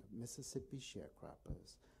congregation of Mississippi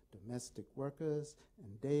sharecroppers, domestic workers,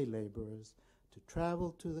 and day laborers to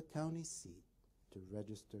travel to the county seat to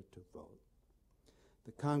register to vote.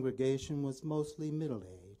 The congregation was mostly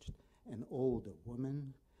middle-aged and older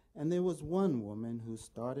women, and there was one woman who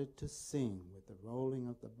started to sing with the rolling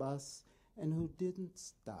of the bus and who didn't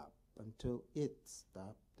stop until it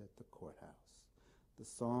stopped at the courthouse. The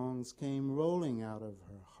songs came rolling out of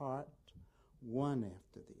her heart, one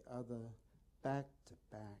after the other, back to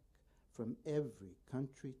back, from every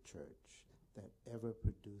country church that ever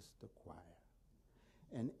produced a choir.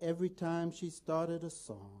 And every time she started a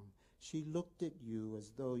song, she looked at you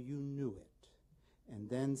as though you knew it, and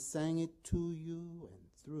then sang it to you and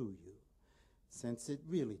through you, since it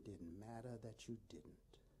really didn't matter that you didn't.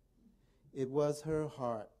 It was her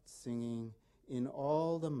heart singing in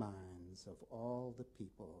all the minds of all the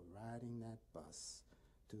people riding that bus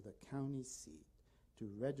to the county seat to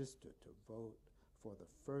register to vote for the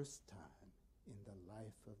first time in the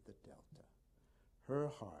life of the Delta. Her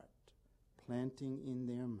heart planting in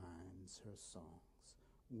their minds her songs,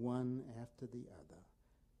 one after the other,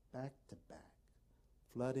 back to back,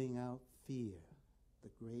 flooding out fear, the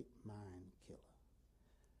great mind killer.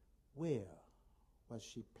 Where was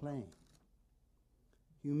she playing?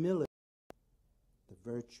 Humility,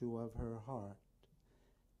 the virtue of her heart,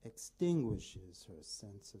 extinguishes her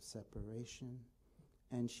sense of separation,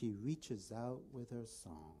 and she reaches out with her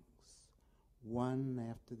songs, one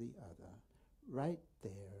after the other, right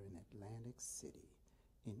there in Atlantic City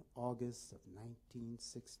in August of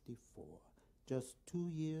 1964, just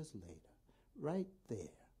 2 years later, right there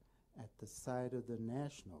at the site of the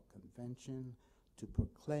National Convention to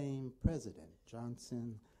proclaim President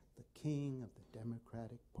Johnson the king of the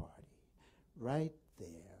Democratic Party, right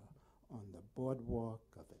there on the boardwalk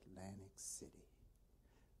of Atlantic City.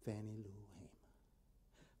 Fannie Lou Hamer.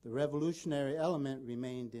 The revolutionary element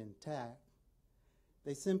remained intact.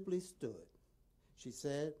 They simply stood. She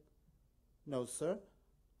said, "No, sir,"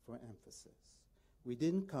 for emphasis. "We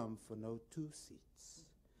didn't come for no 2 seats,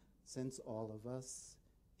 since all of us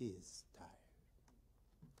is tired."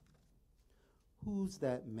 Who's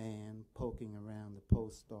that man poking around the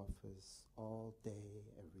post office all day,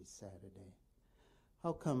 every Saturday?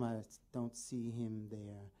 How come I don't see him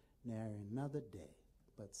there nary another day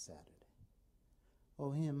but Saturday? Oh,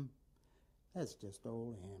 him, that's just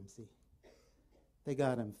old Amsey. They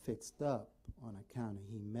got him fixed up on account of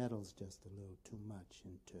he meddles just a little too much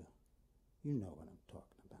into, you know what I'm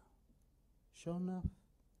talking about. Sure enough?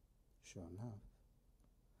 Sure enough.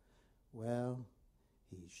 Well,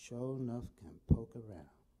 he sure enough can poke around.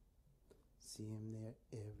 See him there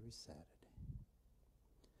every Saturday.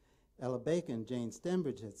 Ella Baker and Jane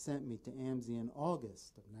Stembridge had sent me to Amsey in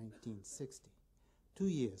August of 1960, 2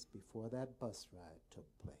 years before that bus ride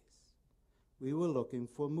took place. We were looking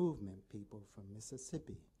for movement people from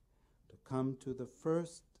Mississippi to come to the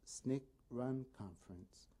first SNCC Run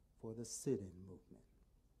conference for the sit-in movement.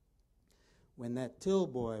 When that Till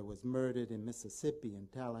boy was murdered in Mississippi in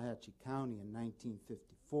Tallahatchie County in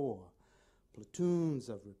 1954, platoons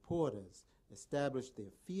of reporters established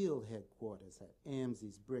their field headquarters at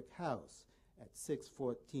Amsey's brick house at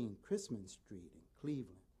 614 Chrisman Street in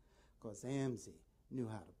Cleveland, because Amsey knew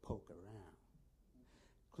how to poke around.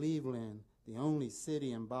 Cleveland, the only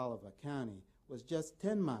city in Bolivar County, was just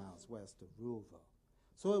 10 miles west of Ruleville,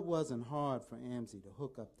 so it wasn't hard for Amsey to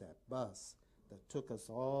hook up that bus that took us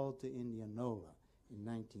all to Indianola in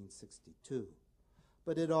 1962.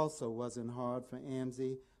 But it also wasn't hard for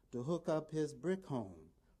Amsey to hook up his brick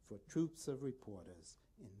home for troops of reporters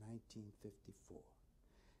in 1954.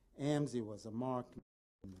 Amsey was a marked man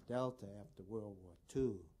in the Delta after World War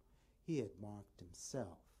II. He had marked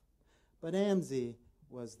himself. But Amsey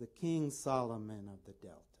was the King Solomon of the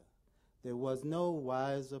Delta. There was no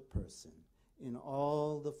wiser person in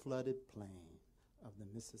all the flooded plain of the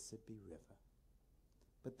Mississippi River.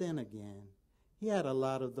 But then again, he had a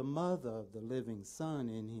lot of the mother of the living son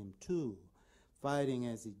in him too, fighting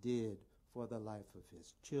as he did for the life of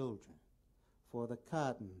his children. For the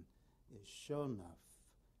cotton is sure enough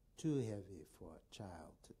too heavy for a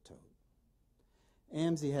child to tote.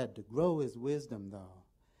 Amsey had to grow his wisdom, though,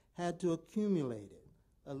 had to accumulate it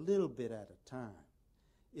a little bit at a time.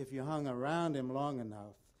 If you hung around him long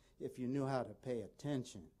enough, if you knew how to pay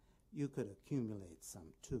attention, you could accumulate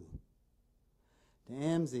some too. To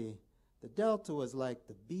Amsey, the Delta was like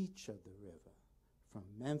the beach of the river, from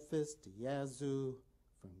Memphis to Yazoo,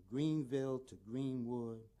 from Greenville to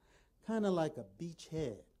Greenwood, kind of like a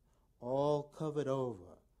beachhead, all covered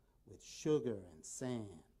over with sugar and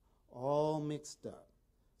sand, all mixed up,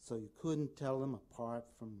 so you couldn't tell them apart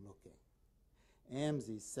from looking.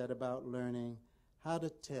 Amsey set about learning how to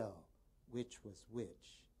tell which was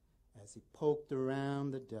which as he poked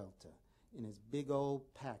around the Delta in his big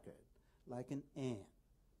old Packard like an ant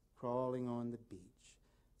crawling on the beach,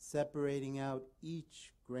 separating out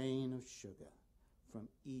each grain of sugar from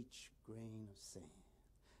each grain of sand.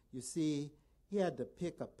 You see, he had to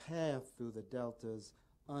pick a path through the Delta's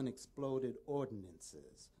unexploded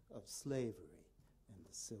ordinances of slavery and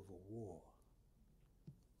the Civil War.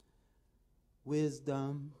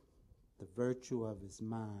 Wisdom, the virtue of his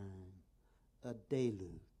mind, a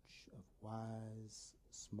deluge of wise,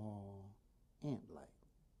 small, ant-like,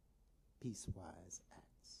 piecewise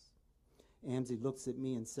acts. Amsey looks at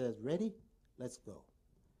me and says, "Ready? Let's go."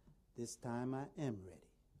 This time I am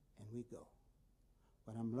ready, and we go.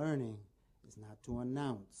 What I'm learning is not to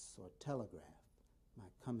announce or telegraph my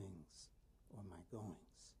comings or my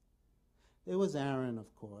goings. There was Aaron,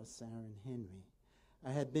 of course, Aaron Henry.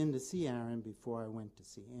 I had been to see Aaron before I went to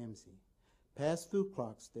see Amsey, passed through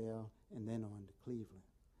Clarksdale and then on to Cleveland.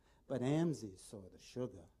 But Amsey saw the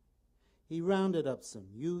sugar. He rounded up some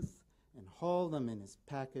youth and hauled them in his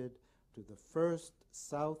Packard to the first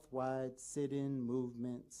Southwide Sit-In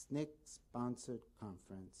Movement SNCC-sponsored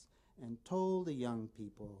conference and told the young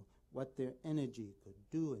people what their energy could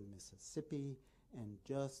do in Mississippi and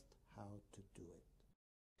just how to do it.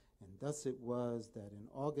 And thus it was that in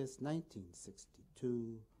August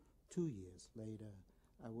 1962, 2 years later,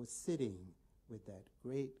 I was sitting with that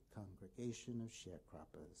great congregation of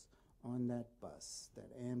sharecroppers on that bus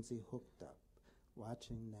that Amsey hooked up,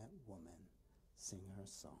 watching that woman sing her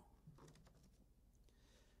song.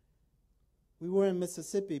 We were in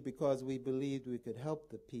Mississippi because we believed we could help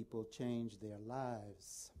the people change their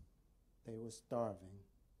lives. They were starving.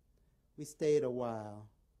 We stayed a while,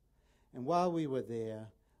 and while we were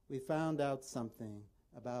there, we found out something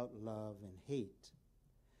about love and hate.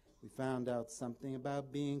 We found out something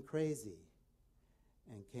about being crazy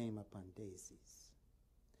and came upon daisies.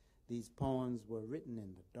 These poems were written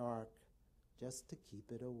in the dark just to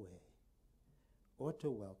keep it away, or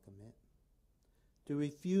to welcome it, to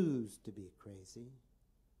refuse to be crazy,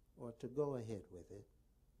 or to go ahead with it,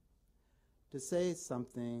 to say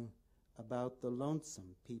something about the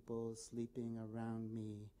lonesome people sleeping around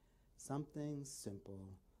me, something simple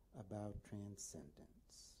about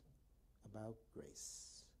transcendence, about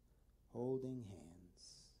grace, holding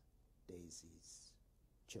hands, daisies,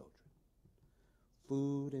 children,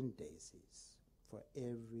 food and daisies for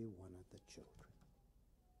every one of the children.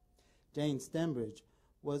 Jane Stembridge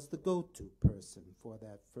was the go-to person for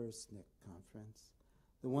that first SNCC conference,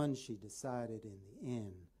 the one she decided in the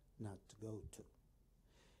end not to go to.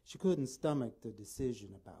 She couldn't stomach the decision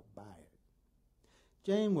about Bayard.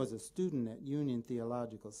 Jane was a student at Union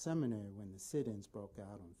Theological Seminary when the sit-ins broke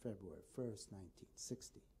out on February 1st,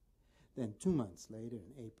 1960. Then 2 months later,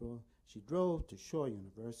 in April, she drove to Shore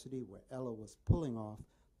University, where Ella was pulling off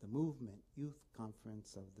the Movement Youth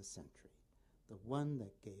Conference of the century, the one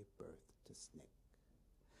that gave birth to SNCC.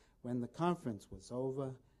 When the conference was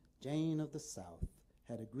over, Jane of the South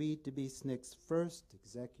had agreed to be SNCC's first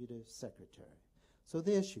executive secretary. So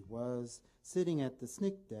there she was, sitting at the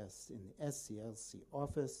SNCC desk in the SCLC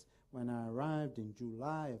office when I arrived in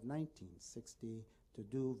July of 1960 to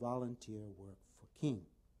do volunteer work for King.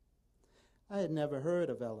 I had never heard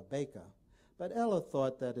of Ella Baker, but Ella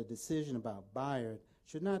thought that a decision about Bayard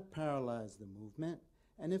should not paralyze the movement,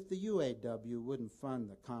 and if the UAW wouldn't fund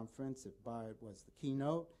the conference if Bayard was the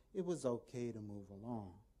keynote, it was okay to move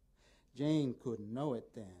along. Jane couldn't know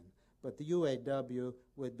it then, but the UAW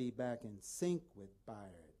would be back in sync with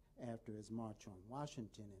Bayard after his March on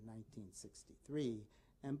Washington in 1963,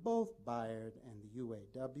 and both Bayard and the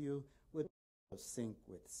UAW would be in sync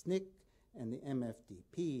with SNCC and the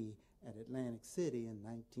MFDP at Atlantic City in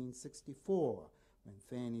 1964, when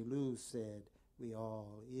Fannie Lou said, "We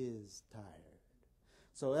all is tired."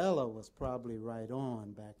 So Ella was probably right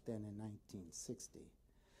on back then in 1960.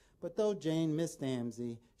 But though Jane missed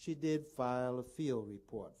Amsey, she did file a field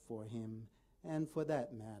report for him, and for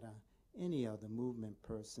that matter, any other movement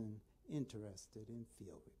person interested in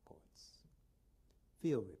field reports.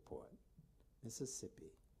 Field report,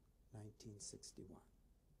 Mississippi, 1961.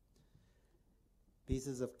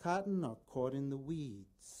 Pieces of cotton are caught in the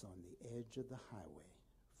weeds on the edge of the highway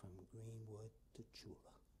from Greenwood to Chula.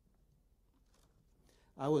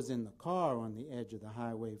 I was in the car on the edge of the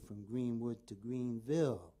highway from Greenwood to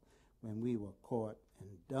Greenville when we were caught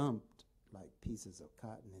and dumped like pieces of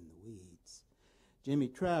cotton in the weeds. Jimmy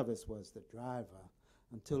Travis was the driver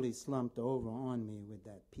until he slumped over on me with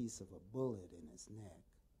that piece of a bullet in his neck.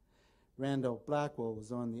 Randolph Blackwell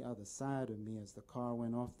was on the other side of me as the car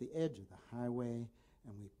went off the edge of the highway,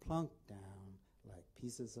 and we plunked down like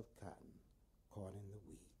pieces of cotton caught in the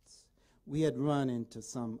weeds. We had run into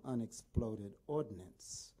some unexploded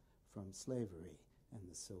ordnance from slavery and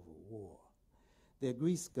the Civil War. Their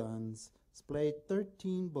grease guns splayed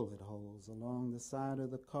 13 bullet holes along the side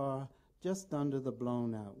of the car just under the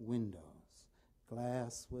blown-out windows.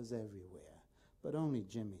 Glass was everywhere, but only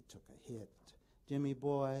Jimmy took a hit. Jimmy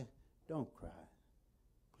boy, don't cry.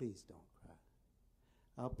 Please don't cry.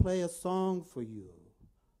 I'll play a song for you,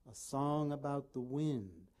 a song about the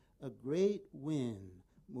wind, a great wind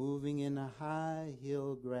moving in a high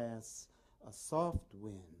hill grass, a soft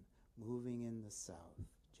wind moving in the south.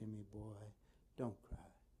 Jimmy boy, don't cry.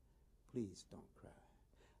 Please don't cry.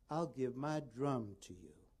 I'll give my drum to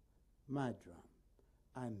you, my drum.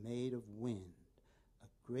 I'm made of wind, a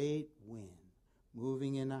great wind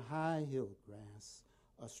moving in a high hill grass,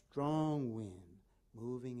 a strong wind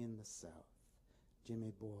moving in the south.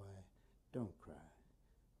 Jimmy boy, don't cry.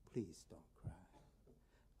 Please don't cry.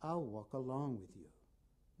 I'll walk along with you.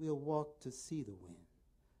 We'll walk to see the wind,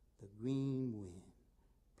 the green wind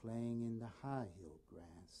playing in the high hill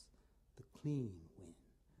grass, the clean wind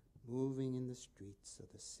moving in the streets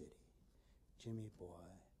of the city. Jimmy boy,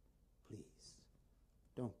 please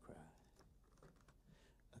don't cry.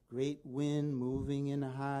 A great wind moving in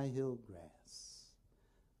a high hill grass,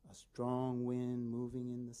 a strong wind moving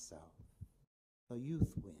in the south, a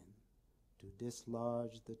youth wind to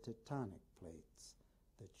dislodge the tectonic plates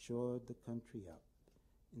that shored the country up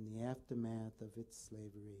in the aftermath of its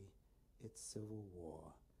slavery, its civil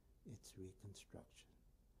war, its reconstruction.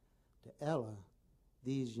 To Ella,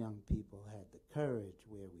 these young people had the courage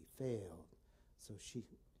where we failed, so she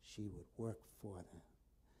would work for them.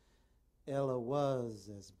 Ella was,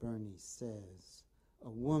 as Bernie says, a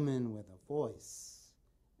woman with a voice,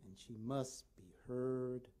 and she must be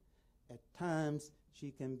heard. At times,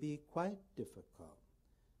 she can be quite difficult.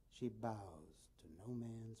 she bows to no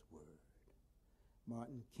man's word.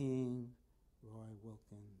 Martin King, Roy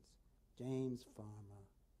Wilkins, James Farmer,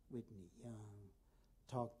 Whitney Young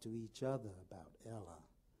talked to each other about Ella.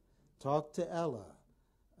 Talked to Ella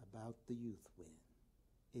about the youth win.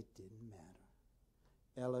 It didn't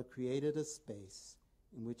matter. Ella created a space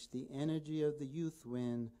in which the energy of the youth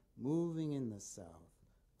wind moving in the South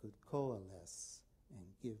could coalesce and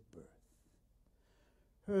give birth.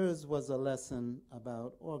 Hers was a lesson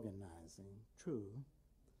about organizing, true,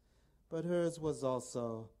 but hers was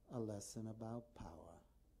also a lesson about power,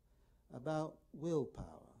 about willpower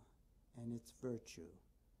and its virtue,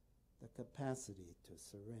 the capacity to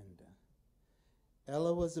surrender.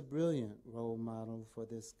 Ella was a brilliant role model for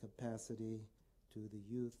this capacity to the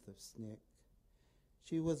youth of SNCC.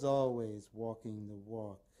 She was always walking the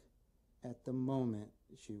walk. At the moment,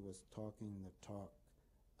 she was talking the talk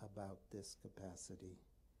about this capacity.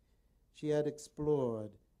 She had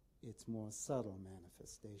explored its more subtle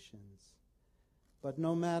manifestations. But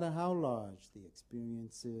no matter how large the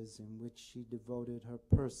experiences in which she devoted her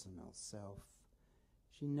personal self,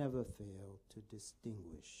 she never failed to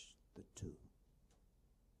distinguish the two.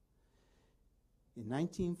 In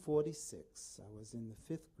 1946, I was in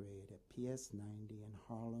the 5th grade at PS 90 in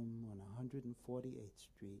Harlem on 148th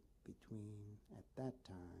Street between, at that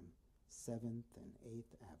time, 7th and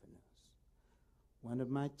 8th Avenues. One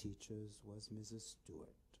of my teachers was Mrs. Stewart.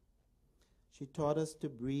 She taught us to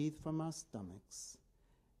breathe from our stomachs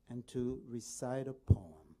and to recite a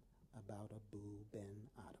poem about Abu Ben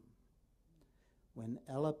Adam. When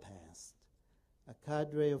Ella passed, a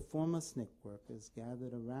cadre of former SNCC workers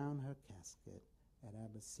gathered around her casket at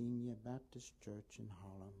Abyssinia Baptist Church in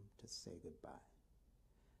Harlem to say goodbye.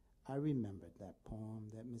 I remembered that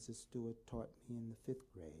poem that Mrs. Stewart taught me in the 5th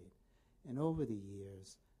grade, and over the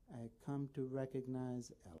years I had come to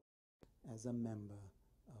recognize Ella as a member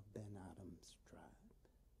of Ben Adam's tribe.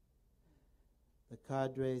 The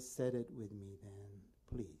cadre said it with me then.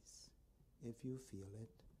 Please, if you feel it,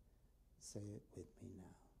 say it with me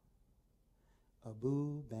now.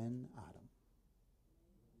 Abu Ben Adam.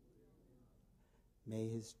 May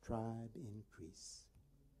his tribe increase.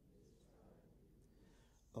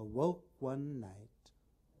 Awoke one night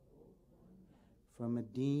from a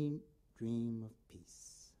deep dream of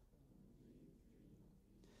peace,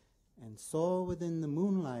 and saw within the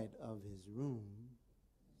moonlight of his room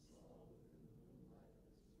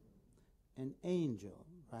an angel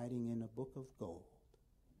writing in a book of gold.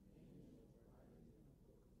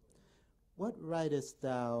 What writest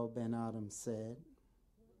thou, Ben Adam said?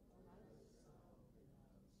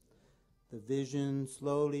 The vision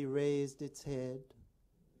slowly raised its head,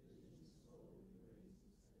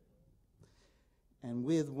 and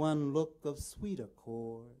with one look of sweet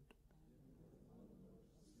accord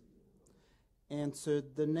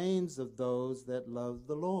answered the names of those that love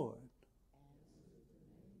the Lord.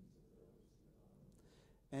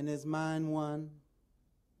 And is mine one?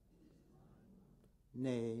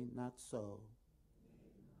 Nay, not so.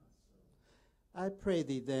 I pray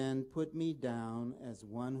thee then, put me down as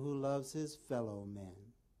one who loves his fellow men.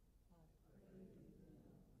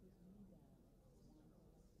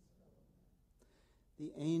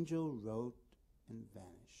 The angel wrote and vanished.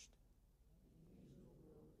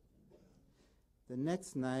 The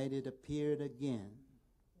next night it appeared again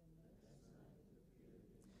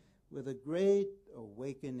with a great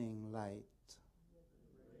awakening light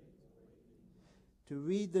to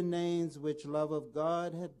read the names which love of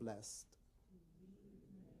God had blessed.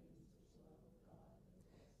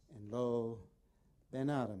 And lo, Ben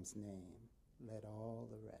Adam's name led all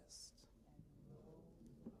the rest.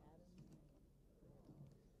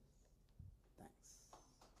 Thanks.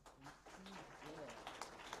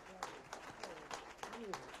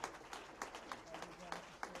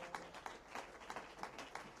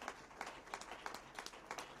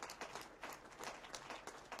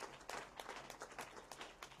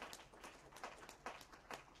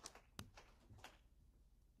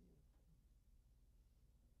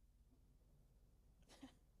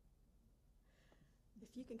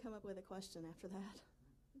 If you can come up with a question after that,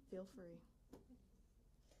 feel free.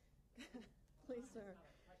 Please, sir.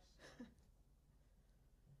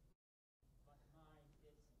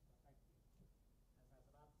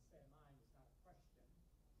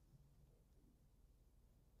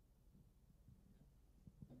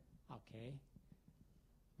 Okay.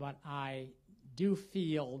 But I do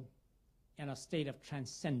feel in a state of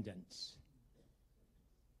transcendence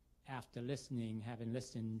after having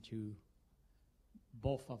listened to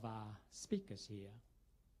both of our speakers here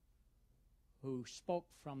who spoke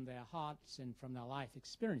from their hearts and from their life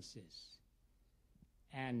experiences.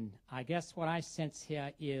 And I guess what I sense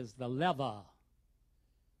here is the lever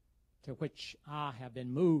to which I have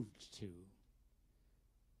been moved to.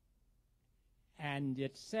 And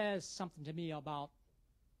it says something to me about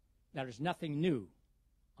there is nothing new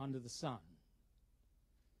under the sun.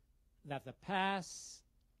 That the past,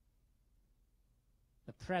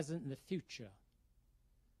 the present, and the future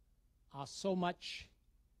are so much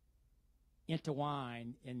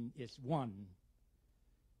intertwined in its one,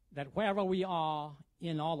 that wherever we are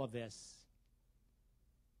in all of this,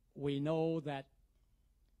 we know that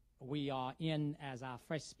we are in, as our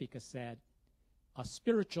first speaker said, a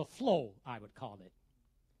spiritual flow, I would call it.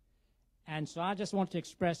 And so I just want to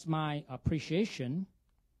express my appreciation,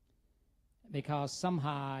 because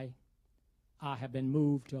somehow I have been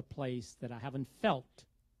moved to a place that I haven't felt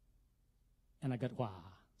in a good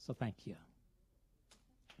while. So thank you.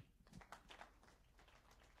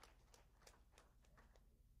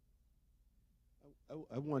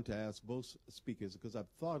 I want to ask both speakers, because I've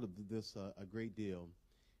thought of this a great deal,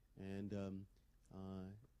 and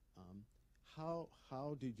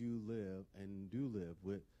how did you live and do live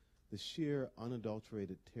with the sheer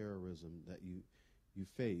unadulterated terrorism that you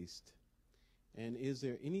faced, and is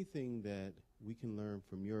there anything that we can learn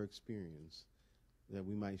from your experience that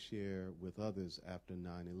we might share with others after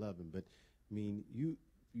 9/11? But I mean,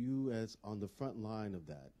 you as on the front line of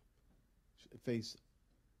that face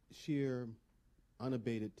sheer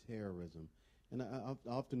unabated terrorism, and I've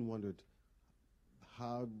often wondered,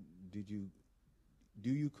 how do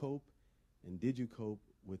you cope, and did you cope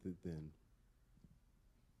with it then?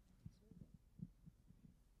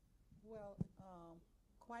 Well,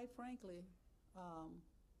 quite frankly,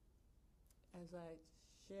 as I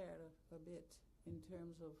shared a bit in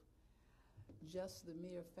terms of just the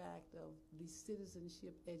mere fact of the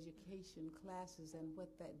citizenship education classes and what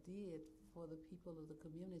that did for the people of the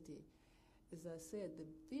community, as I said, the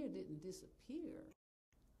fear didn't disappear,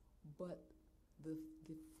 but the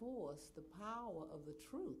force, the power of the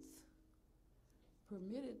truth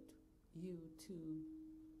permitted you to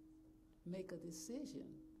make a decision.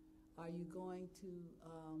 Are you going to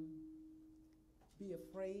be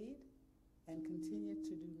afraid and continue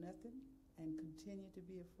to do nothing and continue to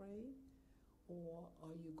be afraid? Or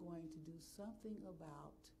are you going to do something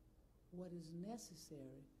about what is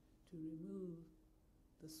necessary to remove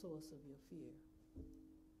the source of your fear?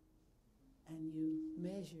 And you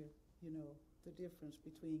measure, the difference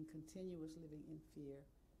between continuous living in fear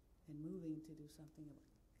and moving to do something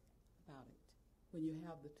about it when you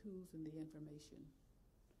have the tools and the information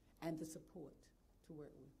and the support to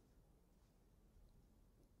work with.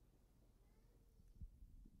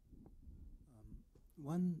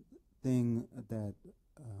 One thing that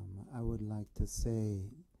I would like to say,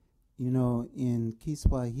 in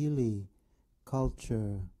Kiswahili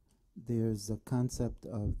culture, there's a concept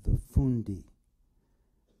of the fundi,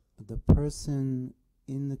 the person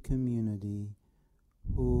in the community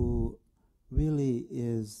who really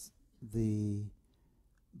is the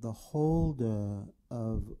holder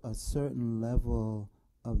of a certain level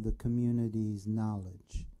of the community's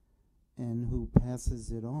knowledge and who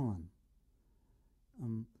passes it on.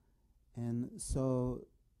 And so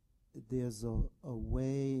there's a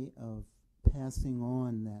way of passing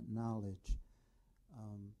on that knowledge.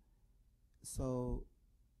 So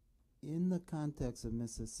in the context of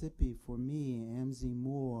Mississippi, for me, Amzie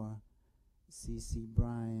Moore, C.C.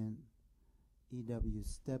 Bryant, E.W.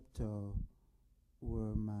 Steptoe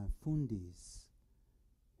were my fundis.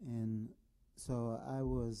 And so I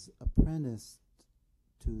was apprenticed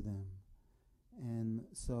to them. And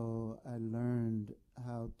so I learned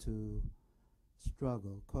how to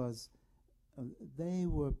struggle, because they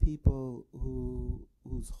were people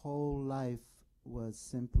whose whole life was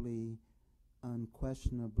simply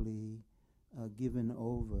unquestionably given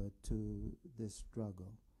over to this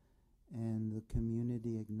struggle. And the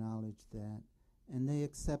community acknowledged that, and they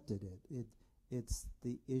accepted it. It's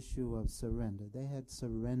the issue of surrender. They had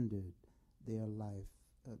surrendered their life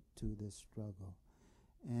to this struggle.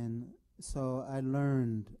 And so I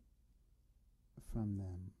learned from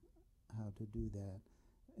them how to do that.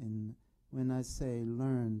 And when I say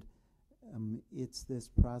learned, it's this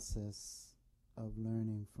process of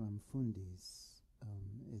learning from fundis.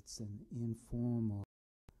 It's an informal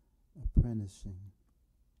apprenticing.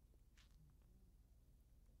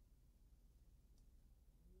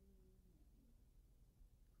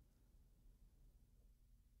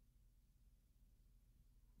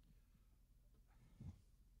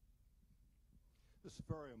 This is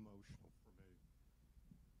very emotional for me.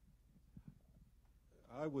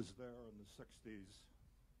 I was there in the 60s,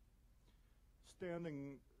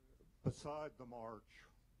 standing beside the march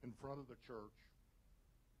in front of the church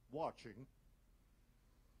watching.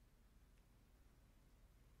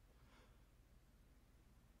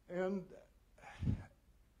 And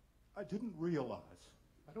I didn't realize,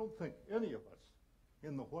 I don't think any of us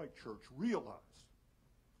in the white church realized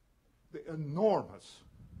the enormous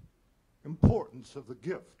importance of the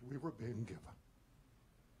gift we were being given.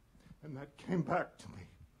 And that came back to me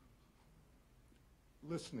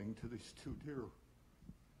listening to these two dear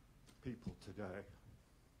people today.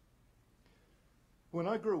 When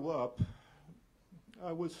I grew up,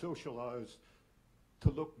 I was socialized to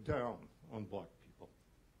look down on black people.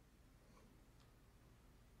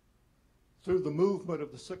 Through the movement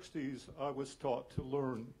of the 60s, I was taught to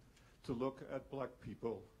learn to look at black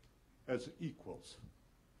people as equals.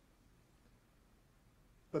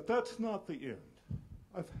 But that's not the end.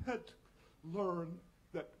 I've had to learn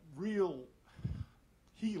that real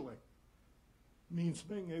healing means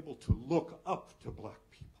being able to look up to black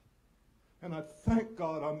people. And I thank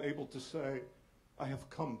God I'm able to say, I have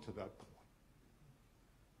come to that point.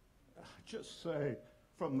 I just say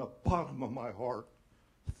from the bottom of my heart,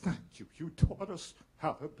 thank you. You taught us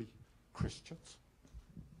how to be Christians.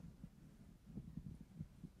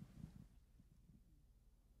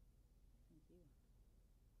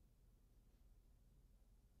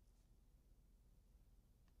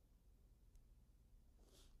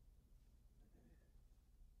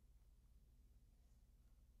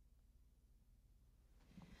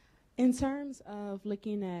 In terms of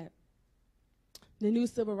looking at the new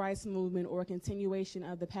civil rights movement or continuation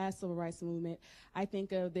of the past civil rights movement, I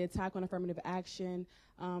think of the attack on affirmative action,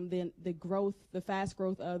 the growth, the fast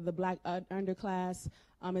growth of the black underclass,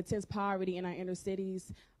 intense poverty in our inner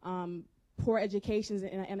cities, poor educations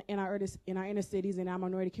in our inner cities and our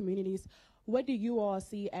minority communities. What do you all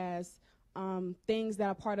see as things that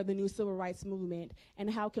are part of the new civil rights movement, and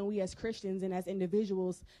how can we as Christians and as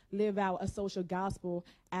individuals live out a social gospel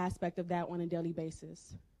aspect of that on a daily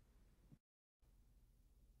basis?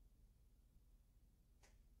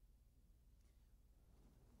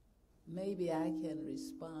 Maybe I can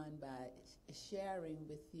respond by sharing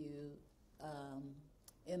with you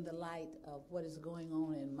in the light of what is going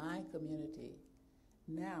on in my community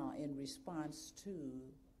now in response to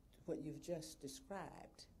what you've just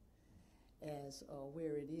described as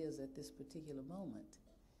where it is at this particular moment.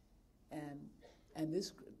 And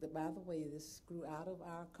this, by the way, this grew out of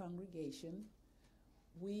our congregation.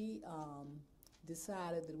 We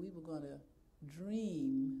decided that we were going to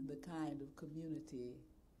dream the kind of community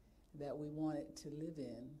that we wanted to live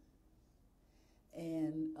in.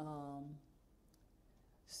 And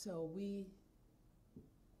so we,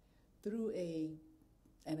 through an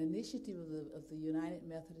initiative of the United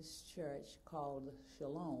Methodist Church called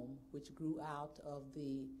Shalom, which grew out of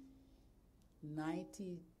the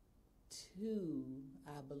 92,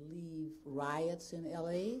 I believe, riots in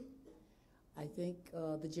LA. I think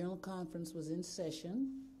the General Conference was in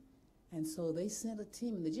session, and so they sent a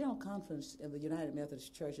team. The General Conference of the United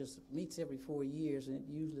Methodist Churches meets every 4 years, and it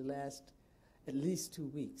usually lasts at least 2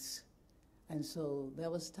 weeks. And so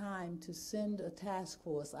there was time to send a task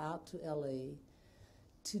force out to LA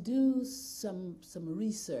to do some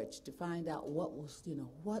research to find out what was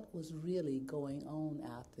really going on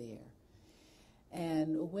out there.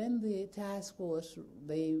 And when the task force,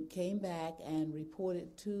 they came back and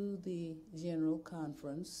reported to the General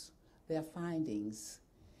Conference their findings.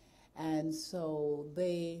 And so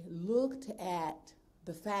they looked at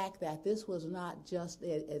the fact that this was not just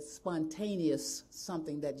a spontaneous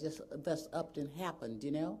something that just up and happened,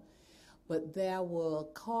 but there were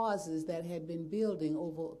causes that had been building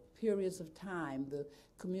over periods of time, the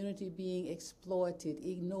community being exploited,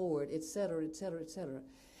 ignored, et cetera, et cetera, et cetera.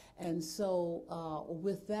 And so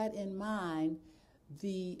with that in mind,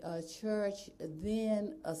 the church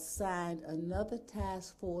then assigned another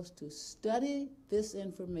task force to study this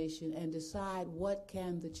information and decide what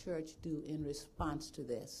can the church do in response to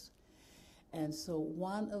this. And so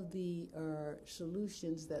one of the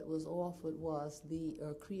solutions that was offered was the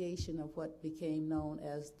creation of what became known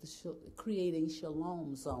as creating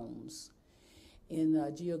shalom zones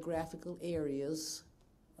in geographical areas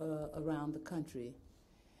around the country.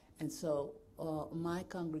 And so my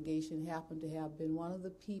congregation happened to have been one of the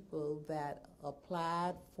people that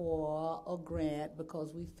applied for a grant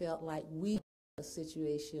because we felt like we had a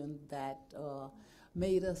situation that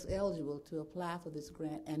made us eligible to apply for this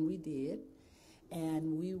grant, and we did.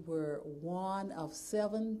 And we were one of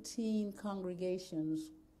 17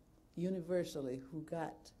 congregations universally who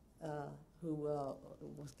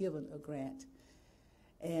was given a grant.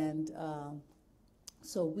 And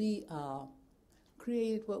so we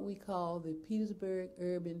created what we call the Petersburg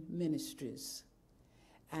Urban Ministries.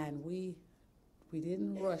 And we We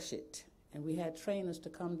didn't rush it. And we had trainers to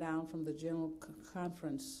come down from the General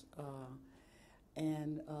Conference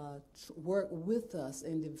and work with us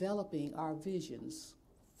in developing our visions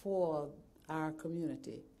for our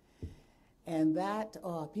community. And that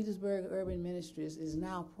Petersburg Urban Ministries is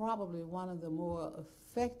now probably one of the more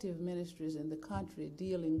effective ministries in the country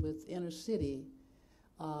dealing with inner city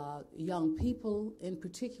young people, in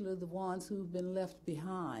particular the ones who've been left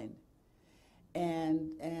behind. And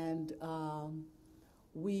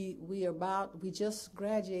we just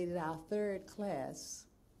graduated our third class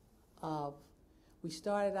of. We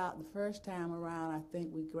started out the first time around, I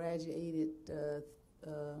think we graduated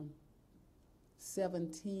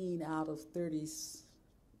 17 out of 30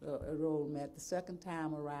 enrollment. The second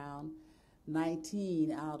time around,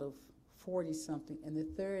 19 out of 40-something. And the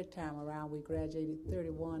third time around, we graduated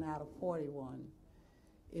 31 out of 41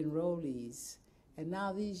 enrollees. And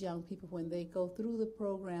now these young people, when they go through the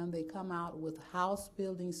program, they come out with house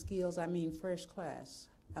building skills, I mean first class.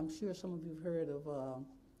 I'm sure some of you have heard of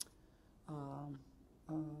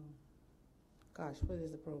gosh, what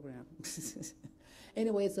is the program?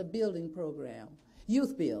 Anyway, it's a building program,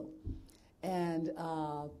 Youth Build. And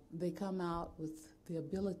they come out with the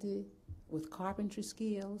ability, with carpentry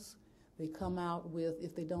skills. They come out with,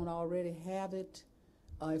 if they don't already have it,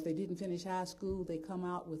 if they didn't finish high school, they come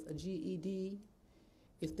out with a GED.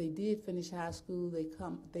 If they did finish high school,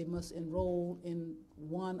 they must enroll in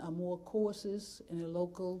one or more courses in a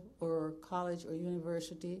local or college or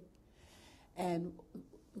university. And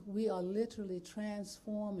we are literally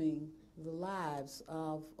transforming the lives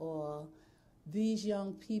of these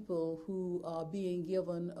young people who are being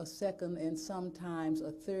given a second and sometimes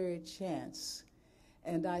a third chance.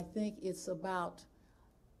 And I think it's about,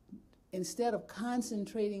 instead of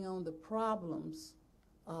concentrating on the problems,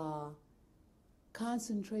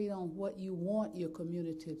 concentrate on what you want your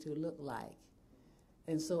community to look like.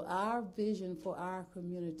 And so our vision for our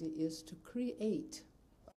community is to create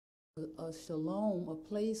a shalom, a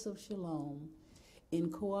place of shalom, in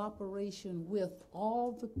cooperation with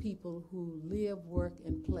all the people who live, work,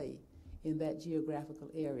 and play in that geographical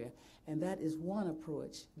area. And that is one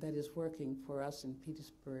approach that is working for us in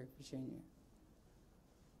Petersburg, Virginia.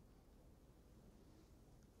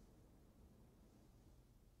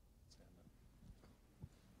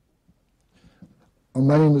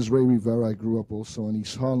 My name is Ray Rivera. I grew up also in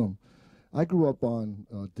East Harlem. I grew up on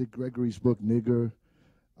Dick Gregory's book, Nigger.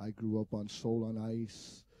 I grew up on Soul on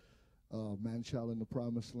Ice, Man-Child in the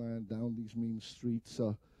Promised Land, Down These Mean Streets.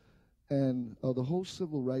 And the whole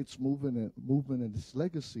civil rights movement and its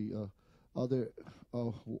legacy,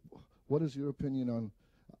 what is your opinion on,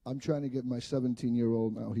 I'm trying to get my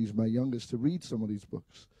 17-year-old now, he's my youngest, to read some of these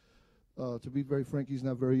books. To be very frank, he's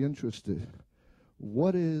not very interested.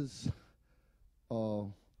 What is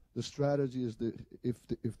the strategy, is that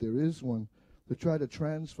if there is one, to try to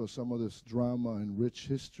transfer some of this drama and rich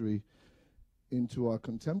history into our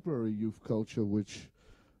contemporary youth culture, which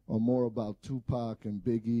are more about Tupac and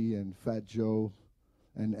Biggie and Fat Joe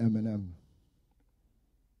and Eminem?